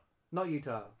 Utah. Not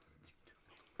Utah.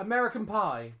 American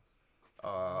Pie.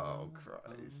 Oh,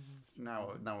 Christ. Now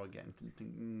we're getting to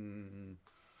think.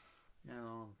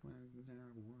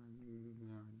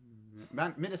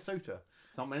 Minnesota.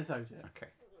 It's not Minnesota. Okay.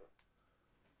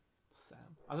 Sam.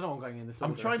 I don't know what I'm going in this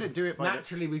I'm order. trying to do it by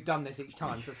Naturally, we've done this each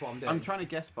time, so that's what I'm doing. I'm trying to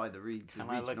guess by the, the Can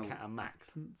I regional look at a map?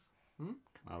 accents. Can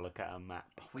I look at a map?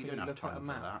 We Can don't you have look at a time for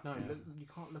map? that. No, Yeah. look, you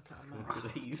can't look at a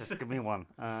map. Please. Just give me one.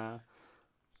 No,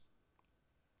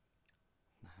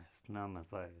 it's none of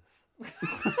those.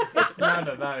 None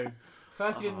of those.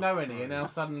 First you didn't Oh, know any, and now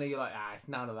Christ. suddenly you're like, it's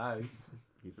none of those.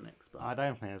 He's an expert. I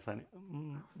don't think it's any.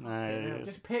 No, it's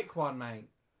Just pick one, mate.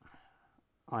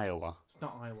 Iowa. It's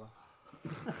not Iowa.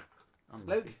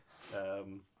 Unlucky. Luke,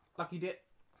 Lucky Dip,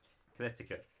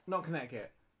 Connecticut. not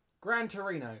Connecticut. Gran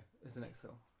Torino is the next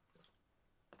film.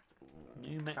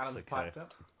 New Callum's Mexico. piped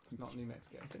up. It's not New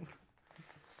Mexico.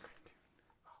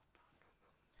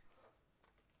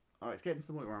 Oh, it's getting to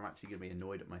the point where I'm actually going to be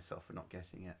annoyed at myself for not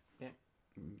getting it. Yeah.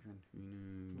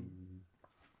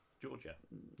 Georgia.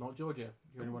 Not Georgia. You're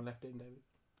the only one left in, David.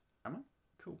 Am I?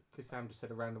 Cool. Because Sam just said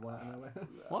a random one out of nowhere.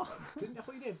 What? Didn't I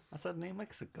thought you did? I said New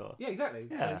Mexico. Yeah, exactly.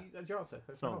 Yeah. So that's your answer.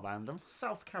 It's not random.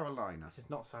 South Carolina. This is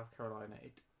not South Carolina.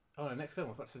 Oh no, next film. I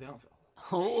was about to say the answer.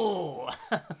 Oh!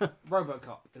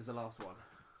 RoboCop is the last one.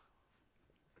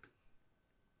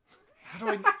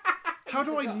 How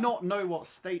do I not know what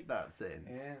state that's in?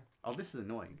 Yeah. Oh, this is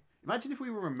annoying. Imagine if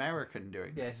we were American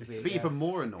doing Yeah, this. it'd be- It'd be yeah. even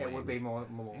more annoying. It would be more.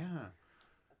 Yeah.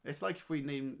 It's like if we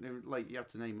name, like, you have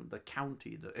to name the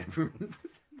county that everyone.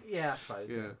 Yeah, I suppose.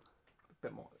 Yeah. A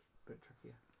bit more, a bit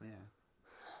trickier. Yeah.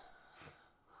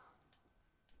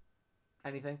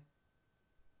 Anything?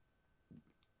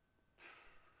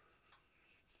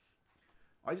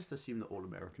 I just assume that all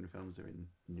American films are in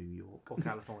New York. Or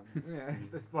California? Yeah,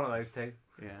 it's one of those two.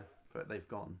 Yeah, but they've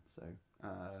gone. So,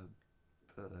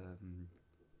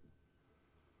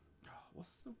 what's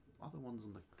the other ones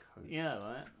on the coast? Yeah,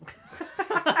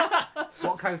 right.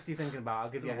 What coast are you thinking about?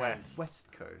 I'll give you The a hand. west.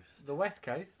 West Coast. The West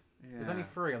Coast. Yeah. There's only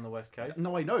 3 on the West Coast.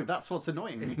 No, I know. That's what's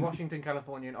annoying It's me. Washington,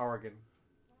 California, and Oregon.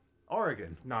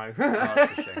 Oregon. No. Oh,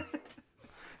 that's a shame.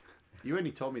 You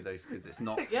only told me those because it's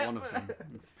not Yeah. one of them.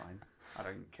 It's fine. I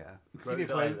don't care. Give you a Rhode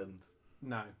clue. Island.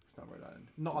 No, it's not Rhode Island.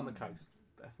 Not on the coast.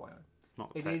 FYI. It's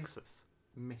not It is- Texas.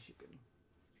 Michigan.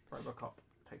 RoboCop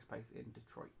takes place in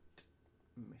Detroit,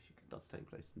 Michigan. It does take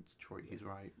place in Detroit. He's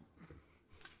right.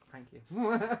 Thank you.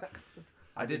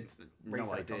 I did. No,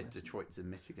 I research on did. this. Detroit's in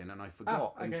Michigan, and I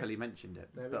forgot okay. until he mentioned it.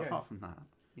 There we But go. apart from that,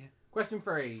 Question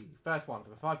 3. First one for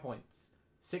the 5 points.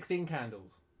 16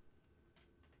 Candles.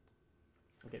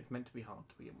 Okay, it's meant to be hard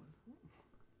to begin with.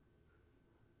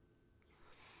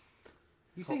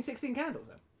 You seen 16 Candles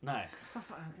then? No.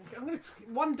 I'm gonna.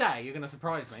 One day you're gonna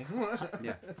surprise me.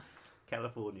 yeah.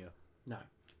 California. No.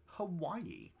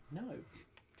 Hawaii. No.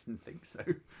 Didn't think so.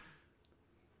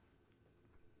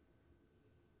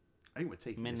 I think we're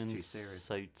taking this too serious.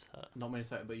 Minnesota. Not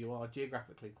Minnesota, but you are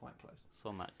geographically quite close. It's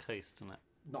on that coast, isn't it?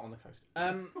 Not on the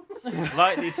coast.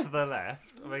 Slightly to the left.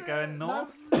 Are we going north?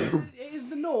 No, it is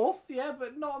the north, yeah,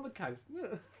 but not on the coast.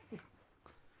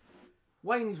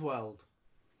 Wayne's World.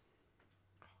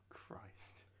 Christ.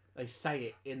 They say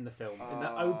it in the film. In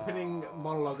the opening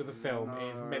monologue of the film, it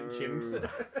is mentioned.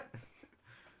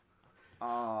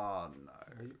 Oh no.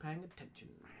 Are you paying attention?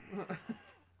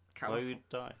 Rhode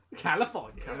Island.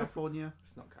 California. California?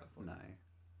 It's not California. No.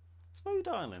 Is Rhode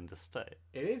Island a state?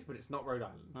 It is, but it's not Rhode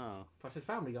Island. Oh. If I said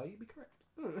Family Guy, you'd be correct.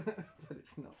 But it's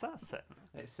not. What's that set?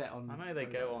 It's set on. I know they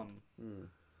Rhode go Island. on Mm.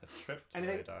 a trip to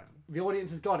Anything- Rhode Island. The audience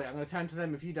has got it. I'm going to turn to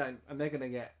them if you don't, and they're going to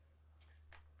get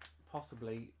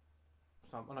possibly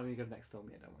some. Oh no, we go to the next film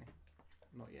yet, don't we?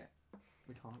 Not yet.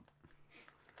 We can't.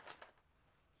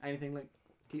 Anything like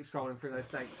keep scrolling through those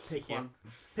states. Pick Yeah. one.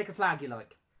 Pick a flag you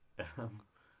like.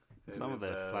 Some of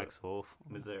their flags are awful.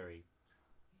 Missouri.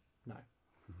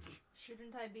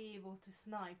 Shouldn't I be able to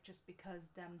snipe just because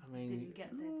them I mean- didn't get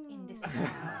it in this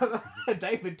round?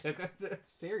 David took a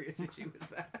serious issue with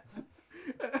that.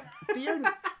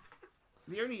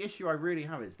 The only issue I really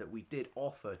have is that we did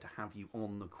offer to have you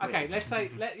on the quiz. Okay, let's say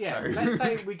So- let's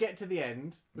say we get to the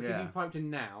end because Yeah. you piped in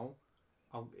now.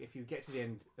 If you get to the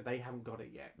end, they haven't got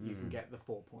it yet. You can Mm. get the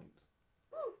 4 points.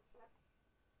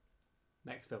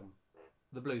 Next film,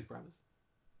 The Blues Brothers.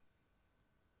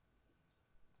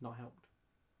 Not helped.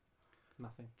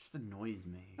 Nothing. just annoys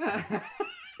me.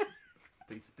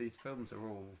 These films are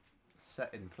all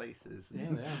set in places. Yeah,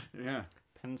 they are. Yeah.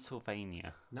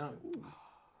 Pennsylvania. No.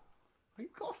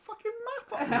 He's got a fucking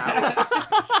map up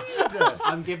now. Jesus.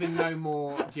 I'm giving no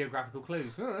more geographical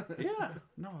clues. Yeah.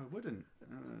 No, I wouldn't.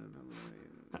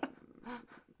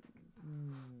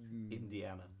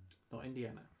 Indiana. Not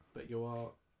Indiana, but you are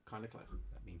kind of close.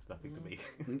 That means nothing to me.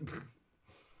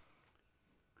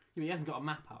 Yeah, he hasn't got a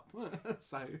map up,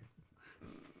 so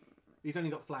he's only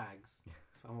got flags.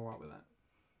 So I'm alright with that.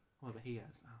 Oh, but he has.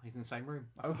 Oh, he's in the same room.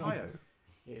 I forgot. Ohio.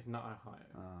 It is not Ohio.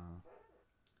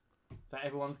 Is that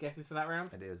everyone's guesses for that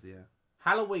round? It is, yeah.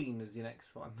 Halloween is your next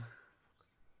one.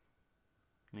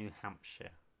 New Hampshire.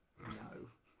 No.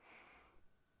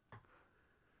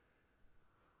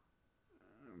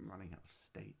 I'm running out of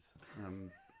states.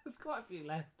 There's quite a few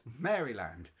left.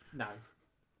 Maryland. No.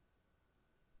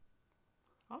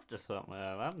 I've just got my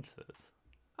answers.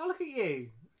 Oh, look at you.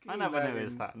 I never knew it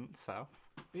was that south.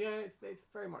 Yeah, it's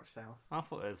very much south. I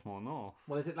thought it was more north.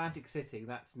 Well, there's Atlantic City.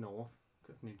 That's north.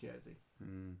 That's New Jersey.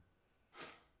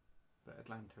 But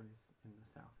Atlanta is in the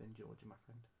south, in Georgia, my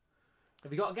friend.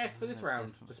 Have you got a guess for this Yeah,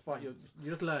 round? definitely. Despite you're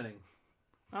just learning,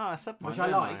 Oh, I said mine, which I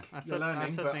didn't like. I You're said, learning, I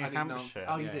said but New I didn't know. Hampshire.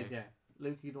 Oh, you Yeah. did, yeah.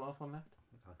 Luke, you the last one left.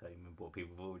 I can't even remember what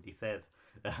people have already said.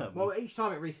 Well, each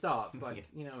time it restarts, like Yeah.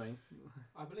 you know what I mean.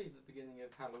 I believe the beginning of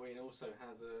Halloween also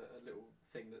has a little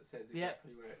thing that says Yeah.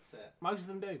 exactly where it's set. Most of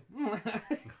them do.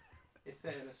 It's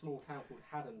set in a small town called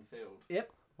Haddonfield.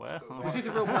 Where? But Which where is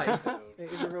a real place. Haddonfield-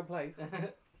 It is a real place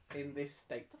in this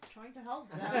state. Stop trying to help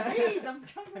now. Please, I'm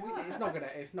trying to help.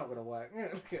 It's not gonna work.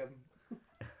 Look at him.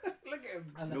 Look at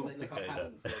him. Unless North they look up Dakota.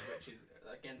 Haddonfield, which is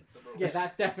against the rules. Yeah,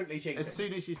 that's definitely cheating. As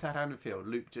soon as you said Haddonfield,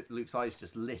 Luke's eyes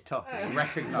just lit up and he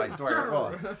recognised where it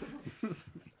was.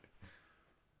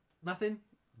 Nothing.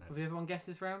 No. Have everyone guessed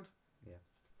this round?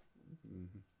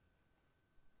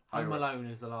 I Home re- Alone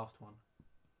is the last one.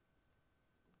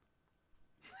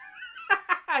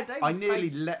 I nearly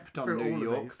leapt on through all New of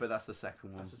York, these. but that's the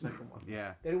second one. That's the second one.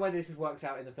 Yeah. The only way this has worked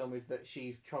out in the film is that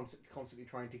she's constantly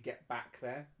trying to get back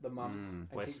there, the mum,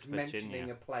 and West keeps mentioning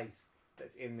Virginia. a place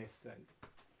that's in this thing.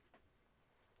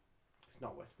 It's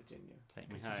not West Virginia.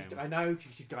 Take me 'Cause she's- home. I know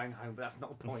she's going home, but that's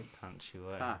not the point. Punchy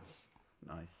words. Ah.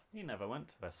 Nice. You never went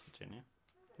to West Virginia.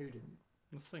 Who didn't?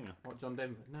 The singer. What, John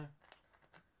Denver? No.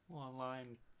 What a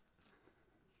line.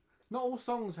 Not all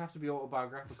songs have to be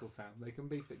autobiographical, Sam. They can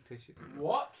be fictitious.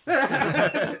 What? Nothing.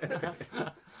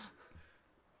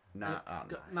 No,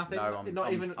 I'm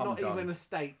not even done. a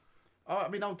state. Oh, I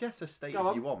mean, I'll guess a state Go if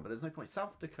on. you want, but there's no point.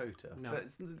 South Dakota. No. But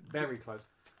it's Very close.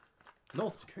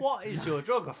 North Dakota. What is your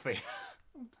geography?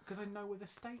 Because I know where the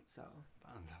states are.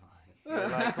 You're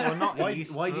like, well, not Why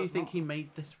east, do you but think not- he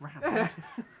made this round?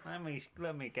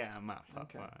 Let me get a map up.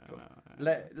 Okay, right, cool.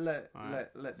 no,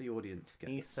 let the audience get.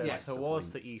 He the says Yeah, towards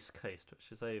the points. east coast,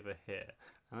 which is over here,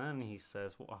 and then he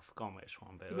says, "Well, I've forgotten which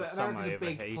one, but it Yeah, was but somewhere America's a over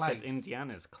big here." He place. said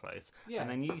Indiana's close, Yeah.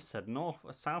 and then you said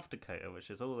South Dakota,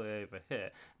 which is all the way over here.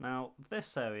 Now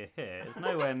this area here is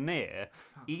nowhere near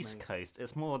Fuck east me. coast.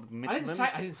 It's more the I Midlands.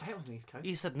 didn't say it was on the East Coast.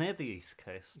 You said near the east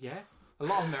coast. Yeah. A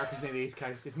lot of America's near the East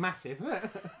Coast. It's massive.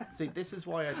 See, this is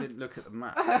why I didn't look at the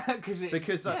map. because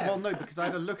Because I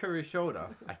had a look over his shoulder.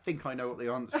 I think I know what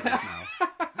the answer is now.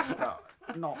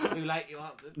 But not. too late you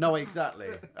answered. No, exactly,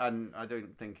 and I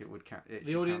don't think it would count.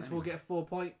 The audience will get 4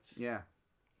 points. Yeah,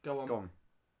 Go on. go on.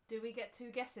 Do we get 2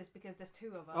 guesses because there's 2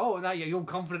 of us? Oh, now you're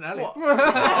confident, Elliot. What?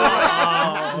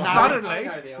 Now, suddenly. I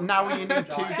know the answer. Now you need 2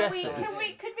 Can we,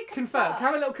 guesses. could we Confer. confer?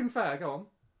 Have a little confer. Go on.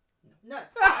 No.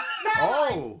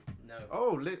 Oh, No.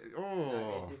 oh, No,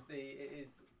 oh. it is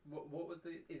what was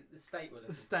the is the state we're The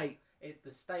looking for? state. It's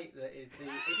the state that is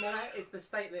it's the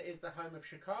state that is the home of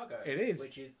Chicago. It is.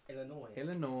 which is Illinois.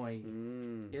 Illinois.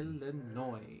 Mm.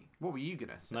 Illinois. What were you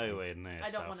gonna say? Nowhere near. I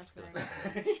don't South want to say.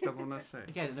 Dakota. She doesn't want to say.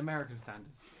 Again, in American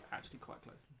standards, actually quite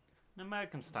close. In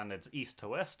American standards, east to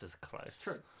west is close. It's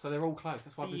true. So they're all close.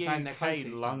 That's why I've The been saying they're close. UK, each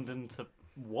time. London to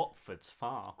Watford's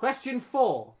far. Question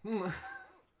 4.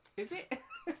 Is it?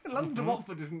 London to Mhm.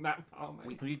 Watford isn't that far,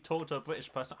 mate. You talk to a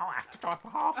British person, oh, I have to drive for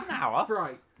half an hour.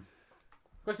 Right.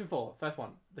 Question 4. First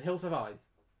one. The Hills Have Eyes.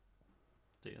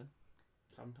 Do you?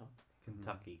 Sometimes.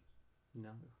 Kentucky.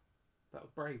 No. That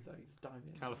was brave, though. You just dive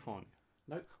in. California.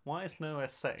 Nope. Why is nowhere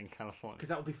set in California? Because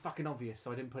that would be fucking obvious,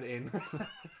 so I didn't put it in.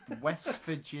 West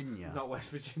Virginia. Not West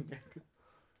Virginia.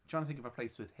 Trying to think of a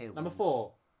place with hills. Number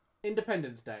 4.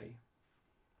 Independence Day.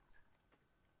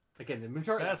 Again, the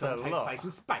majority of the There's film a takes lot. place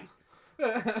in space.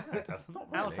 It doesn't.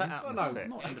 Not really. Outer Oh, no, atmosphere.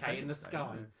 not okay, in the Independence Day,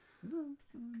 sky. no.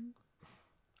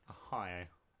 Ohio.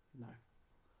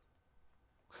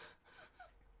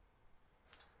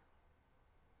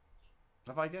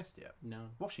 Have I guessed yet? No.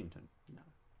 Washington. No.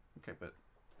 Okay, but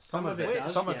Some of it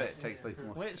does, some of yes. it takes place in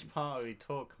Washington. Which part are we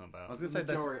talking I about? was gonna say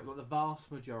there's Majority, well, the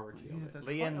vast majority yeah, of it. there's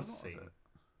The quite a end lot of scene. it.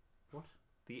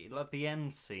 What? The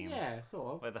end scene Yeah,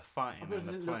 sort of. where they're fighting in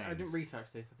the planes. I didn't research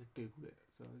this. I just googled it.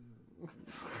 So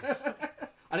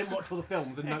I didn't watch all the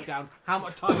films and note down how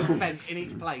much time was spent in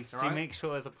each place. Do Right? you make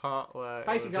sure there's a part where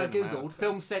Basically, I it was in googled America?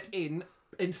 film set in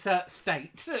insert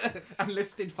state and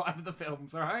listed 5 of the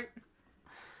films. All right.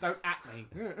 Don't at me.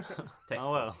 Texas.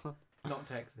 Oh well. Not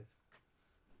Texas.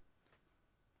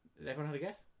 Everyone had a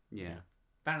guess? Yeah.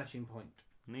 Vanishing Point.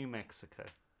 New Mexico.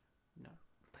 No.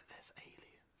 But there's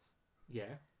aliens.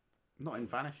 Yeah. Not in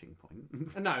Vanishing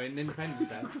Point. No, in Independence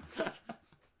Day.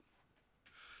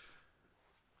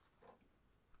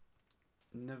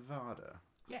 Nevada.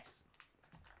 Yes.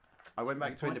 I went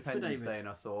back to 3 points for Independence David. Day and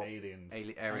I thought Aliens.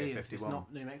 Area Aliens, 51. It's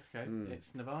not New Mexico. Mm. It's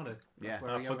Nevada. Yeah.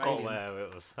 Where I young forgot aliens- where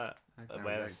it was set. Okay.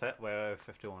 Where it's set, where Area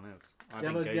 51 is. I The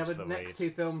didn't other, go the other to the next raid.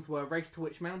 2 films were Race to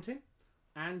Witch Mountain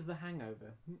and The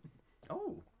Hangover.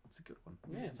 Oh, that's a good one.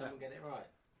 Yeah, Did someone get it right?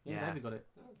 Yeah. David got it.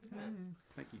 Oh, good man.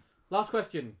 Thank you. Last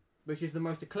question, which is the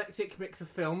most eclectic mix of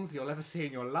films you'll ever see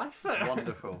in your life.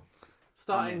 Wonderful.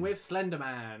 Starting in. with Slender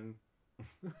Man.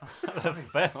 The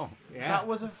film. Yeah. That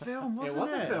was a film, wasn't it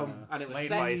was a film, Yeah. and it was Made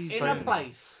set by in a Sony.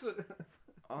 place.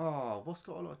 Oh, what's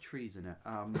got a lot of trees in it?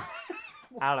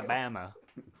 Alabama.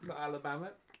 Not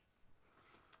Alabama,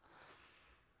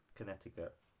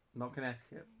 Connecticut. not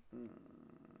Connecticut.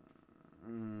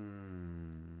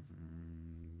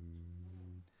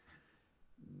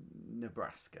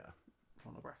 Nebraska.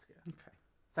 Not Nebraska. Okay.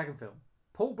 Second film,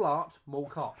 Paul Blart, Mall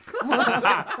Cop.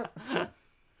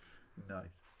 Nice.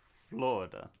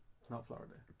 Florida. Not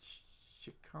Florida.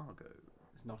 Chicago.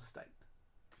 It's not a state.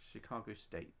 Chicago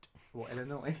State. What,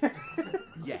 Illinois?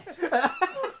 Yes.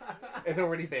 It's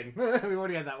already been. We've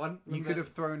already had that one. You could have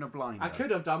thrown a blinder. I could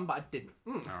have done, but I didn't.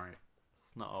 All right.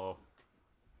 It's not all.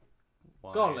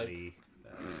 Go on, wily.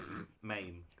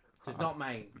 Maine. It's not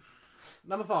Maine.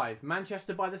 Number 5,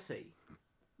 Manchester by the Sea.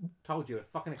 Told you, a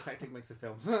fucking eclectic mix of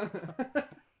films.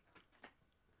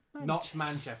 Not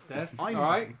Manchester. I'm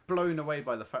Alright? blown away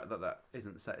by the fact that that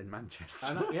isn't set in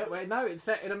Manchester. Yeah, wait, no, it's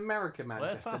set in America, Where's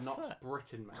Manchester, that not set?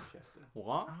 Britain, Manchester.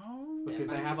 What? Oh. Because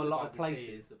they have a Manchester lot by of the Sea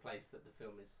places. is the place that the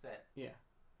film is set, Yeah.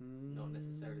 not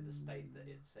necessarily the state that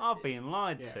it's set I've in. been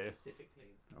lied Yeah. to.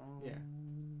 Specifically. Oh. Yeah.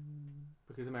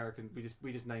 Because American,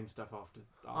 we just name stuff after.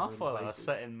 I other thought that was places.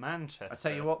 set in Manchester. I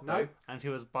tell you what, No. though. And he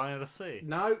was by the sea.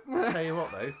 No. I tell you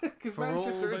what, though. Because For all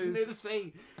Manchester isn't near those- the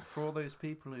sea. For all those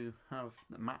people who have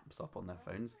the maps up on their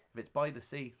phones, if it's by the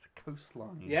sea, it's a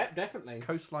coastline. Yeah, definitely.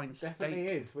 Coastline Definitely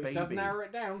state. is, which does baby. narrow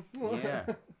it down. Yeah.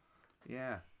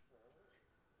 Yeah.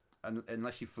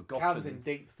 Unless you've Calvin's forgotten. in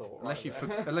deep thought. Unless right you've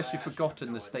there. unless you've I actually forgotten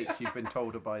have the no states idea. you've been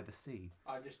told are by the sea.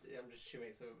 I'm just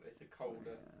assuming it's a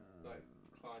colder like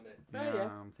climate. Yeah, yeah.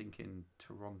 I'm thinking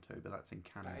Toronto, but that's in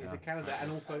Canada. That is in Canada,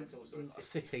 and also And it's also a a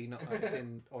city. city, not it's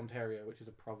in Ontario, which is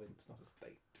a province, not a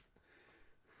state.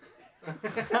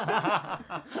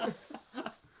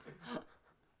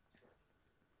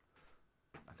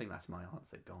 I think that's my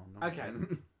answer. Gone. Okay.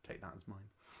 Take that as mine.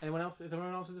 Anyone else? Is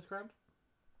anyone else in this crowd?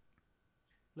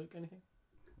 Luke, anything?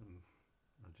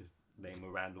 I'll just name a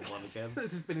random one again.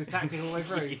 This has been his tactic all the way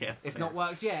through. Yeah. It's not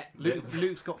worked yet.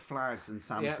 Luke's got flags and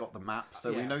Sam's Yeah. got the map, so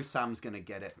Yeah. we know Sam's going to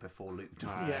get it before Luke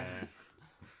does. Yeah.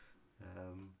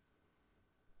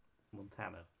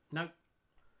 Montana. No.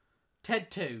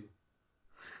 Ted 2.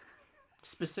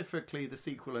 Specifically the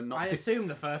sequel and not I assume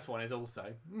the first one is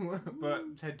also,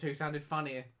 but Ted 2 sounded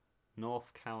funnier.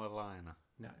 North Carolina.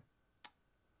 No.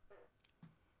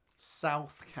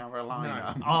 South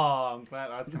Carolina. Oh, I'm glad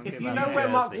I was going to If give you that know a where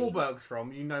guess. Mark Wahlberg's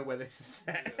from, you know where this is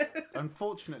set.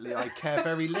 Unfortunately, I care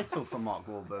very little for Mark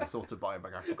Wahlberg's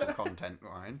autobiographical content,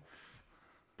 Ryan.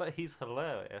 But he's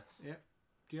hilarious. Do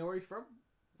you know where he's from?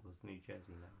 It was New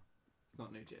Jersey now. It's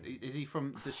not New Jersey. Is he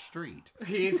from the street?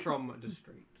 He is from the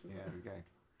street. Yeah, there we go.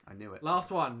 I knew it.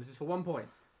 Last one. This is for 1 point.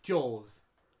 Jaws.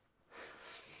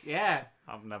 Yeah,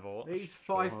 I've never watched. these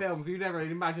 5 Jaws. films, you never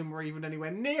imagine were even anywhere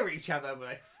near each other, but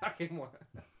they fucking were.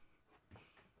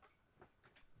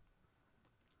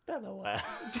 Delaware.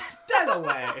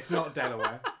 Delaware. It's not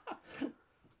Delaware.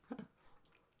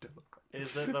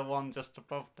 Is it the one just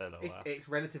above Delaware? It's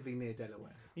relatively near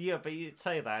Delaware. Yeah, but you'd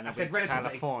say that and I it'd said be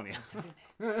relatively. California.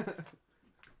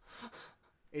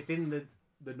 It's in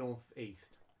the northeast.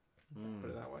 Mm. Put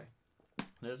it that way.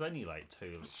 There's only like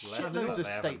 2 There left. are loads that of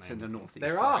they haven't states in the named. northeast.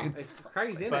 There are. Ryan. It's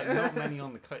crazy, isn't But it? not many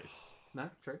on the coast. No,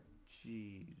 true.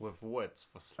 Jeez. With woods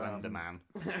for Slender Man.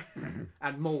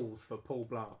 And malls for Paul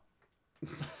Blart.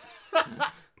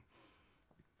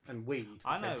 And weed. for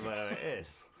I know Ted 2. where it is.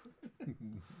 Have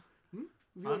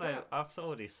you I worked know. out? I've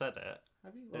already said it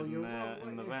Have you? Well, in, you're uh, wrong, in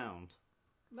the weren't you? round.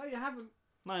 No, you haven't.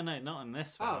 No, not in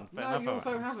this Oh, round. But in no, you other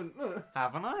also rounds. haven't.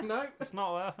 Haven't I? No, It's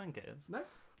not what I think it is.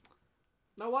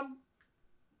 no one.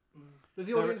 Does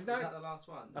the There- audience Is know? that the last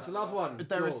one? That's Is the that last one.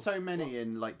 There are Yours. so many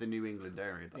in like the New England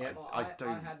area that Yeah. Well, I don't.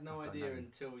 I had no I don't idea know.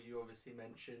 until you obviously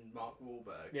mentioned Mark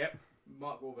Wahlberg. Yep,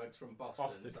 Mark Wahlberg's from Boston.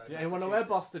 Boston. So Yeah, anyone know where Massachusetts.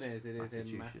 Boston is? It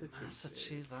is in Massachusetts.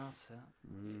 Massachusetts. That's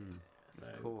it. Mm, So,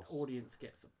 of course. audience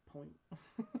gets a point.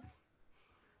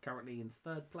 Currently in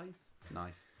third place.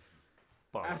 Nice.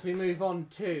 As we move on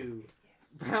to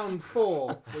round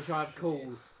 4, which I've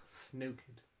called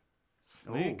Snookered.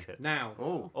 Snookered. Now,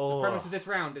 Oh. Oh, the premise of this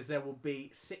round is there will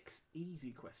be 6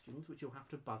 easy questions which you'll have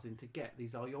to buzz in to get.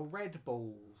 These are your red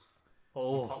balls.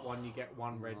 You pop one, you get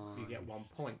 1 red, you get 1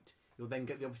 point. You'll then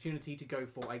get the opportunity to go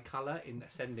for a colour in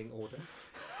ascending order.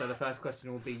 So the first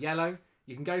question will be yellow.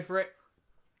 You can go for it.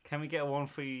 Can we get a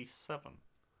 137?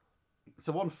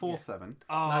 So 147.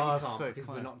 No, you that's can't so because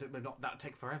close. we're not. That'd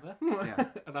take forever. Yeah.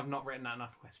 And I've not written out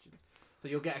enough questions. So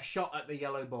you'll get a shot at the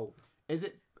yellow ball. Is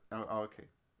it? Oh, okay.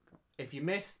 If you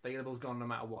miss, the yellow ball's gone no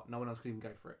matter what. No one else can even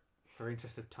go for it. For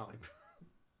interest of time.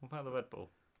 What about the Red Bull?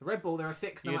 The red ball, there are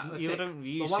 6 no You, matter the you 6. wouldn't But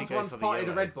usually once go one's for the potted a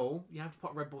yellow. red ball, you have to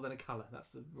put a red ball then a colour. That's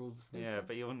the rules of snooker. Yeah,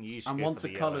 but you wouldn't usually And go once for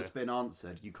a the colour's yellow. been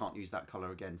answered, you can't use that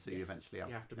colour again. So you Yes. eventually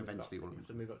You have to move eventually up. all You of have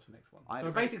to them. move up to the next one. I So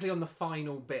don't- we're basically on the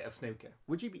final bit of snooker.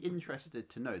 Would you be interested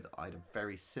to know that I had a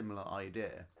very similar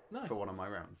idea Nice. for one of my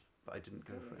rounds, but I didn't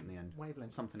go for it in the end?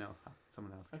 Wavelength. Someone else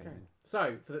came Okay. in.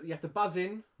 So you have to buzz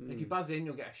in. And if you Mm. buzz in,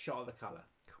 you'll get a shot of the colour.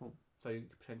 Cool. So you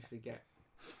could potentially get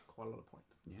quite a lot of points.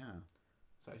 Yeah.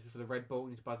 So this is for the red ball. You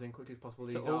need to buzz in quickly as possible.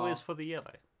 These So are always for the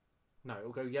yellow. no.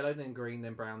 It'll go yellow, then green,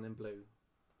 then brown, then blue,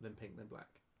 then pink, then black.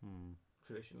 Hmm.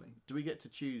 Traditionally, Do we get to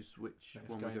choose which no, it's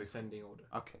one going we in go for? ascending order.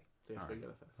 Okay. So you have to go Alright.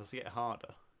 yellow first. Does it get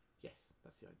harder? Yes,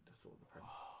 that's sort of the premise.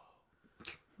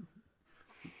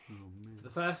 Oh, man. So the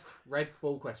first red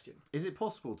ball question. Is it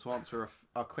possible to answer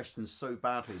a question so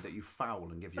badly that you foul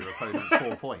and give your opponent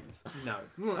 4 points? No.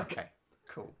 Okay.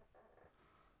 Cool.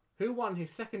 Who won his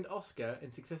second Oscar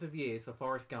in successive years for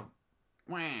Forrest Gump?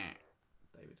 Wah.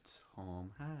 David.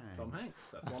 Tom Hanks. Tom Hanks.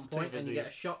 That's That's 1 too point, and you busy. get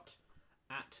a shot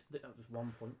at the. Oh, just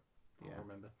 1 point. Yeah. I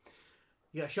remember.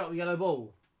 You get a shot at the yellow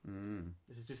ball. Mm.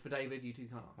 This is just for David. You two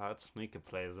can't answer. I had snooker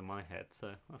players in my head,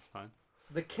 so that's fine.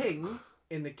 The king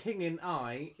in The King in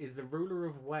I is the ruler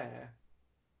of where?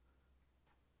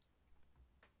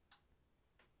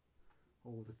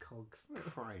 All the cogs.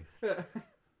 Christ.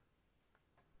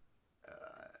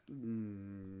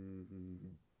 Mm.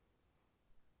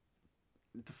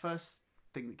 The first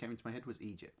thing that came into my head was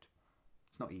Egypt.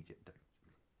 It's not Egypt, though.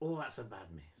 Oh, that's a bad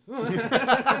miss.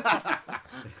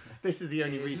 This is the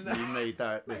only reason you made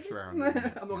this round. I'm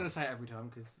not going to say it every time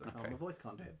because Okay. my voice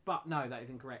can't do it. But no, that is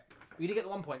incorrect. You did get the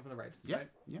 1 point from the red. Yeah, right?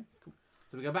 yeah, it's cool.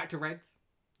 So we go back to red.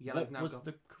 Yellow's What now was gone.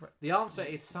 the correct? The answer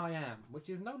is Siam, which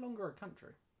is no longer a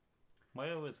country.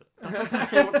 Where was it?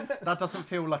 That doesn't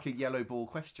feel like a yellow ball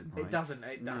question, right? It doesn't.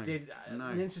 It No, did. no.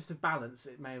 In the interest of balance,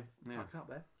 it may have Yeah. fucked up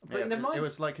there. Yeah, But never mind. it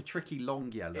was like a tricky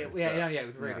long yellow. It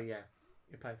was really, yeah.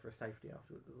 You played for a safety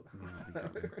afterwards. Yeah,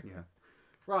 exactly. Yeah.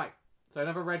 Right, so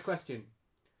another red question.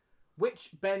 Which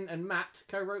Ben and Matt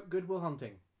co-wrote Good Will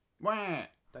Hunting? Wah!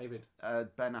 David.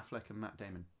 Ben Affleck and Matt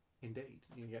Damon. Indeed.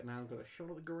 You get now got a shot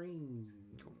at the green.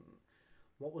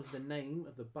 What was the name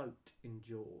of the boat in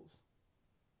Jaws?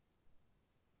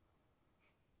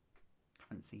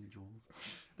 Haven't seen Jaws.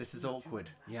 This is awkward.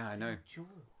 Yeah, I know. Jaws.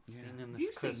 Yeah. Been in Have this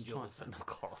you quiz seen Jaws? twice. Of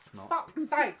course not. Fuck's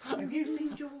sake! Have you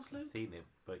seen Jaws, Luke? I've seen it,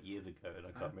 but years ago, and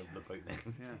I can't remember the boat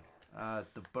name. Yeah.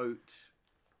 The boat.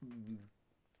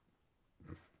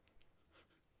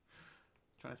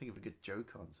 Trying to think of a good joke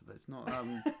answer, but it's not.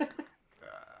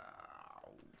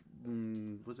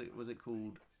 Was it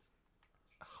called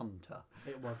Hunter?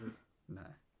 It wasn't. No.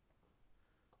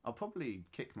 I'll probably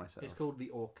kick myself. It's called The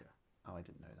Orca. Oh, I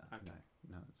didn't know that. Okay.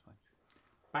 No, that's fine.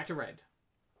 Back to red.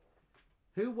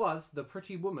 Who was the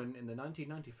pretty woman in the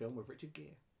 1990 film with Richard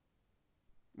Gere?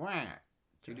 Wow.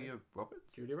 Julia Roberts?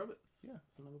 Julia Roberts. Yeah.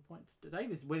 Another point.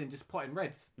 David's winning just potting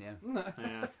reds. Yeah.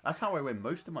 Yeah. That's how I win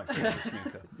most of my favourite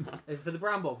snooker. It's for the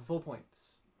brown ball for 4 points.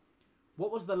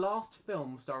 What was the last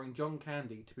film starring John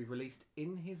Candy to be released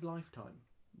in his lifetime?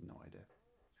 No idea.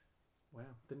 Wow,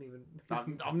 didn't even.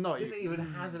 I'm not. Didn't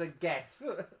even hazard a guess.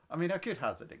 I mean, I could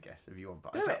hazard a guess if you want,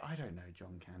 but Do it. I don't know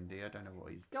John Candy. I don't know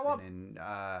what he's Go been on.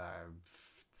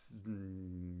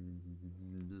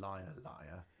 in. Liar,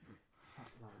 liar.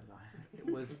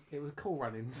 It was Cool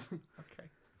Runnings. Okay.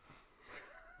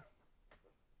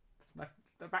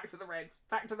 Back to the reds.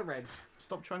 Back to the reds.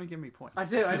 Stop trying to give me points. I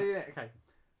do. Okay.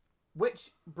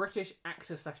 Which British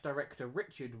actor / director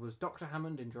Richard was Dr.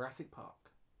 Hammond in Jurassic Park?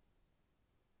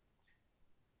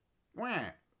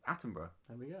 Where? Attenborough.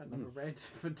 There we go. Another red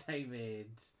for David.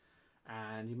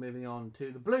 And you're moving on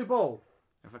to the blue ball.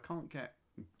 If I can't get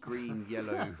green,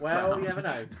 yellow. Well, brown. you never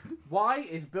know. Why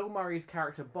is Bill Murray's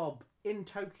character Bob in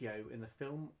Tokyo in the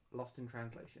film Lost in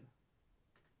Translation?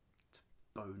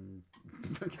 Bone.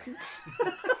 It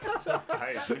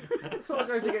sort of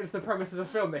goes against the premise of the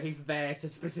film that he's there to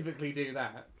specifically do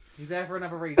that. He's there for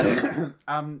another reason.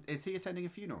 Is he attending a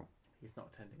funeral? He's not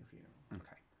attending a funeral.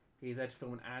 Okay. He's there to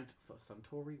film an ad for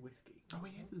Suntory whiskey. Oh,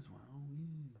 he is as well.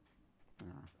 Yeah.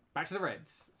 Back to the Reds.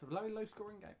 It's a low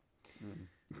scoring game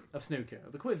of snooker.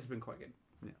 The quiz has been quite good.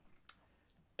 Yeah.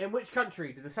 In which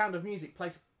country did The Sound of Music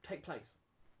take place?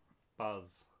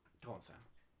 Buzz. Go on, Sam.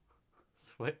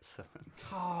 Switzerland.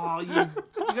 Oh, you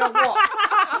know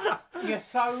what? You're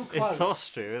so close. It's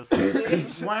Austria, isn't it?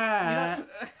 It's- Where?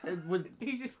 It was.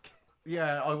 you just...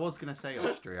 Yeah, I was going to say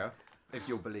Austria, if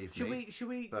you'll believe me. Should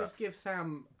we but- just give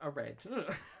Sam a red?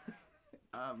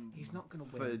 He's not going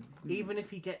to for- win. Even if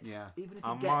he gets... Yeah. Even if he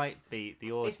I gets... might beat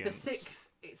the audience.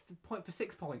 It's the point for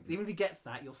 6 points. Even if he gets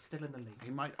that, you're still in the league. He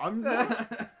might. I'm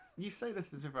not. You say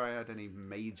this as if I had any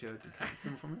major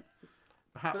detraction from it.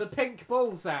 For Perhaps. the pink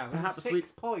ball, Sam. Perhaps 6 we-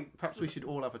 points. Perhaps we should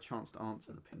all have a chance to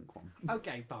answer the pink one.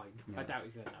 Okay, fine. I Yeah. doubt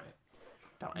he's going to know it.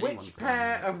 Doubt anyone's Which gonna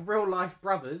pair know. of real-life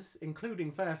brothers,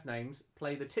 including first names,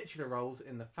 play the titular roles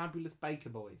in the Fabulous Baker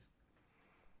Boys?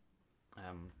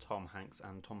 Tom Hanks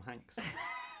and Tom Hanks.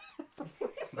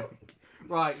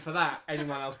 Right, for that,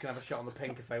 anyone else can have a shot on the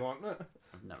pink if they want.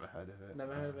 I've never heard of it.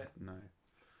 Never heard of it? No.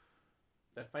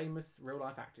 They're famous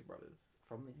real-life acting brothers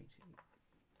from the 80s.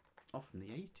 Oh, from the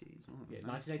 80s. Oh, Yeah,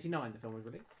 no. 1989 the film was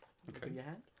released. Okay. In your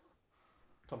hand.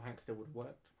 Tom Hanks still would have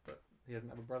worked, but he doesn't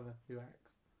have a brother who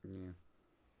acts. Yeah.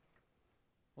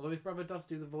 Although his brother does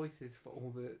do the voices for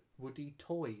all the Woody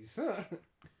toys.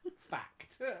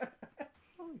 Fact.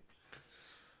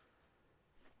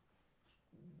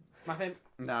 Nothing.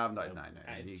 No, no.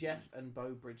 It's You- Jeff and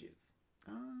Bo Bridges.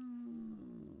 Oh.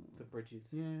 The Bridges.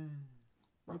 Yeah.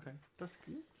 Okay, that's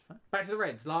good. That's fine. Back to the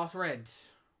Reds. Last Reds.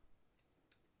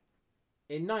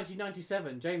 In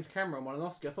 1997, James Cameron won an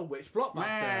Oscar for which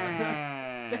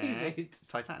blockbuster? David.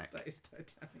 Titanic. That is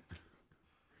Titanic.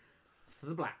 For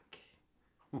the Black.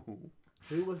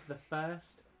 Who was the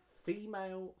first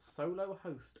female solo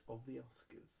host of the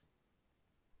Oscars?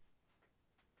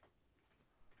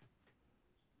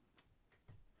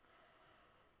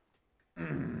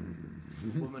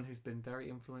 Woman who's been very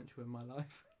influential in my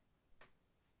life.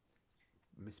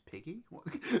 Miss Piggy? What?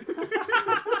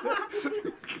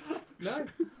 No.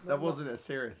 That wasn't a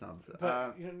serious answer.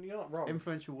 But you're not wrong.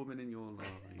 Influential woman in your life.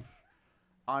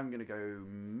 I'm going to go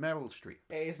Meryl Streep.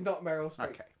 It is not Meryl Streep.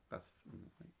 Okay, that's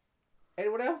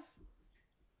Anyone else?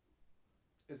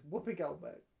 It's Whoopi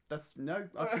Goldberg. no.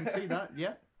 I can see that.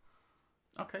 Yeah.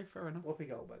 Okay, fair enough. Whoopi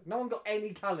Goldberg. No one got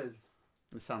any colours.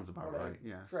 It sounds about Well, right.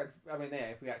 Yeah. Shreds. I mean, yeah,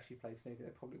 if we actually played snooker, they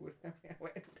probably would.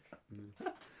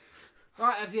 Mm.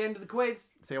 Right, that's the end of the quiz.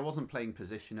 See, I wasn't playing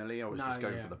positionally. I was just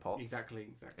going for the pots. Exactly.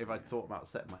 If I'd thought about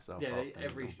setting myself Yeah, up.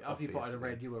 then after you put in a obviously-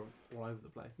 red, you were all over the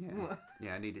place. Yeah.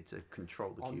 Yeah, I needed to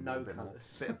control the On cube no a bit more. colours.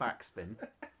 Bit of backspin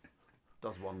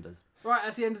does wonders. Right,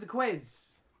 that's the end of the quiz.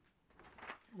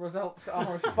 Results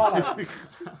are as follows.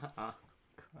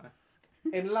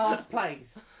 In last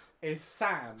place is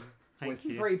Sam Thank with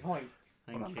you. 3 points.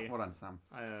 Thank you. Well done, Sam.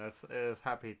 I was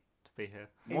happy to be here.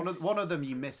 One of them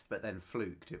you missed, but then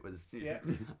fluked. It was. Yeah.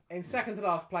 In second to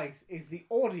last place is the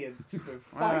audience with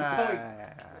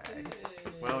 5 points.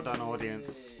 Well done,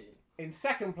 audience. In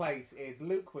second place is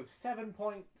Luke with 7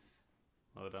 points.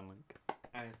 Well done, Link.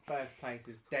 And in first place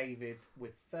is David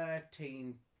with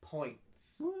 13 points.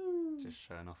 Just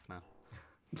showing off now.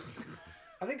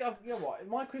 I think you know what,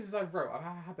 my quizzes I've wrote, I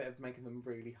have a habit of making them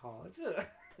really hard.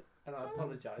 And I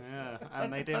apologise. Yeah,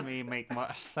 and they didn't really make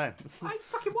much sense. I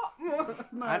fucking what?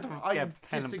 No, I had to I get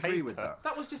pen and disagree with paper. that.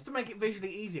 That was just to make it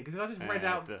visually easier, because if I just read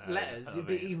Yeah, out I letters, you'd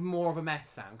be mean- even more of a mess,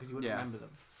 Sam, because you wouldn't Yeah. remember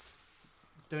them.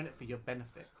 Doing it for your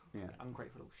benefit. Yeah. You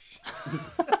ungrateful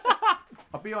little shit.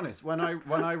 I'll be honest. When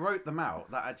I wrote them out,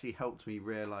 that actually helped me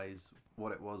realise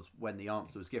what it was when the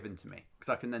answer was given to me,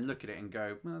 because I can then look at it and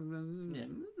go, and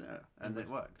it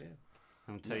worked. Yeah.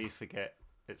 Until you forget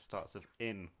it starts with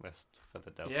in West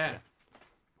Philadelphia. Yeah.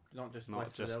 Not just Not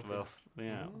West just Philadelphia.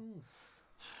 yeah. Mm.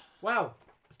 Well,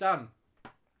 it's done.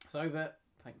 It's over.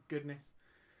 Thank goodness.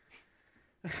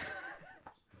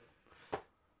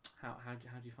 How do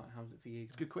you find? How's it for you?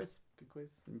 It's a good quiz. Good quiz.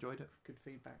 Enjoyed it. Good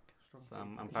feedback. Strong. So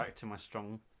I'm feedback. back to my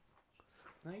strong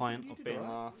No, you point did of all being right.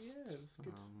 last. Yeah, it was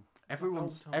good.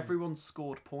 Everyone's time. everyone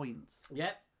scored points.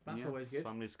 Yep. That's Yeah. always good.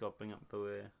 Somebody's got to bring up the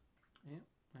rear.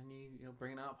 And you're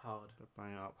bringing it up hard.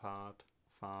 Bring it up hard,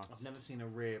 fast. I've never seen a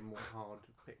rear more hard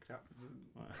picked up.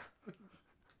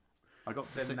 I got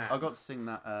to Than sing. that. I got to sing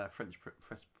that French.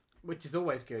 Which is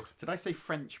always good. Did I say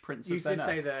French Prince You of should Bel-Air?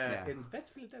 say that Yeah. in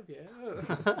West Philadelphia.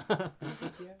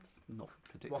 It's not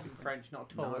particularly. Wasn't French,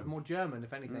 not at all. No. It was more German,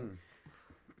 if anything.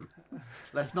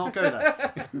 Let's not go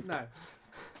there. No.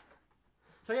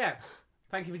 So yeah,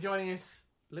 thank you for joining us,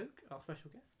 Luke, our special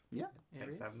guest. Yeah. Here he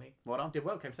Thanks is. for having me. Well done. Did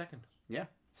well, came second.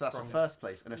 So that's a Wrong. first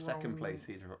place, and a second Wrong. place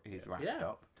he's wrapped Yeah.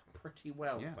 up. Pretty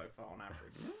well Yeah. so far on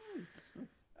average.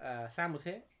 Sam was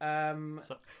here.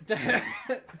 So-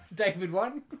 David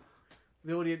won.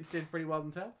 The audience did pretty well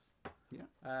themselves.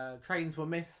 Yeah. Trains were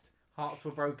missed. Hearts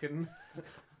were broken.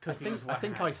 Cookies were I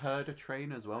think had. I heard a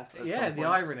train as well. at Yeah, some the point.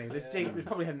 irony. The Yeah. deep was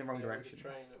probably heading the wrong There was direction. a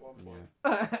train at one point.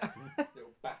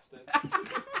 Little bastard.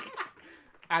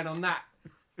 And on that,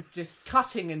 just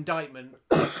cutting indictment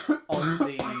on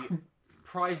the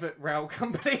private rail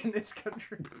company in this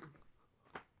country.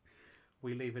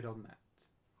 We leave it on that.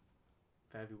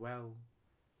 Fare thee well,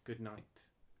 good night,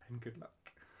 and good luck. I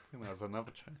think there's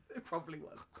another train. It probably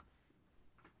was.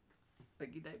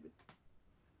 Thank you, David.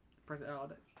 Press it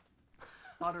harder.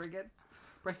 Harder again.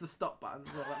 Press the stop button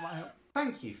as well, that might help.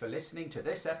 Thank you for listening to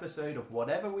this episode of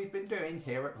whatever we've been doing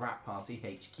here at Rap Party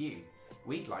HQ.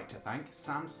 We'd like to thank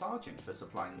Sam Sargent for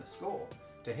supplying the score.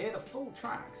 To hear the full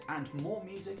tracks and more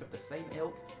music of the same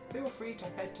ilk, feel free to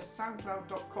head to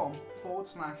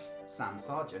soundcloud.com/Sam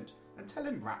Sargent and tell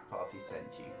him Rap Party sent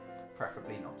you,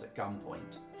 preferably not at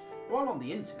gunpoint. While on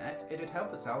the internet, it'd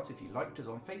help us out if you liked us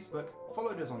on Facebook,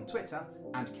 followed us on Twitter,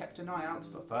 and kept an eye out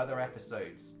for further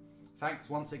episodes. Thanks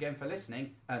once again for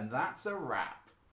listening, and that's a wrap.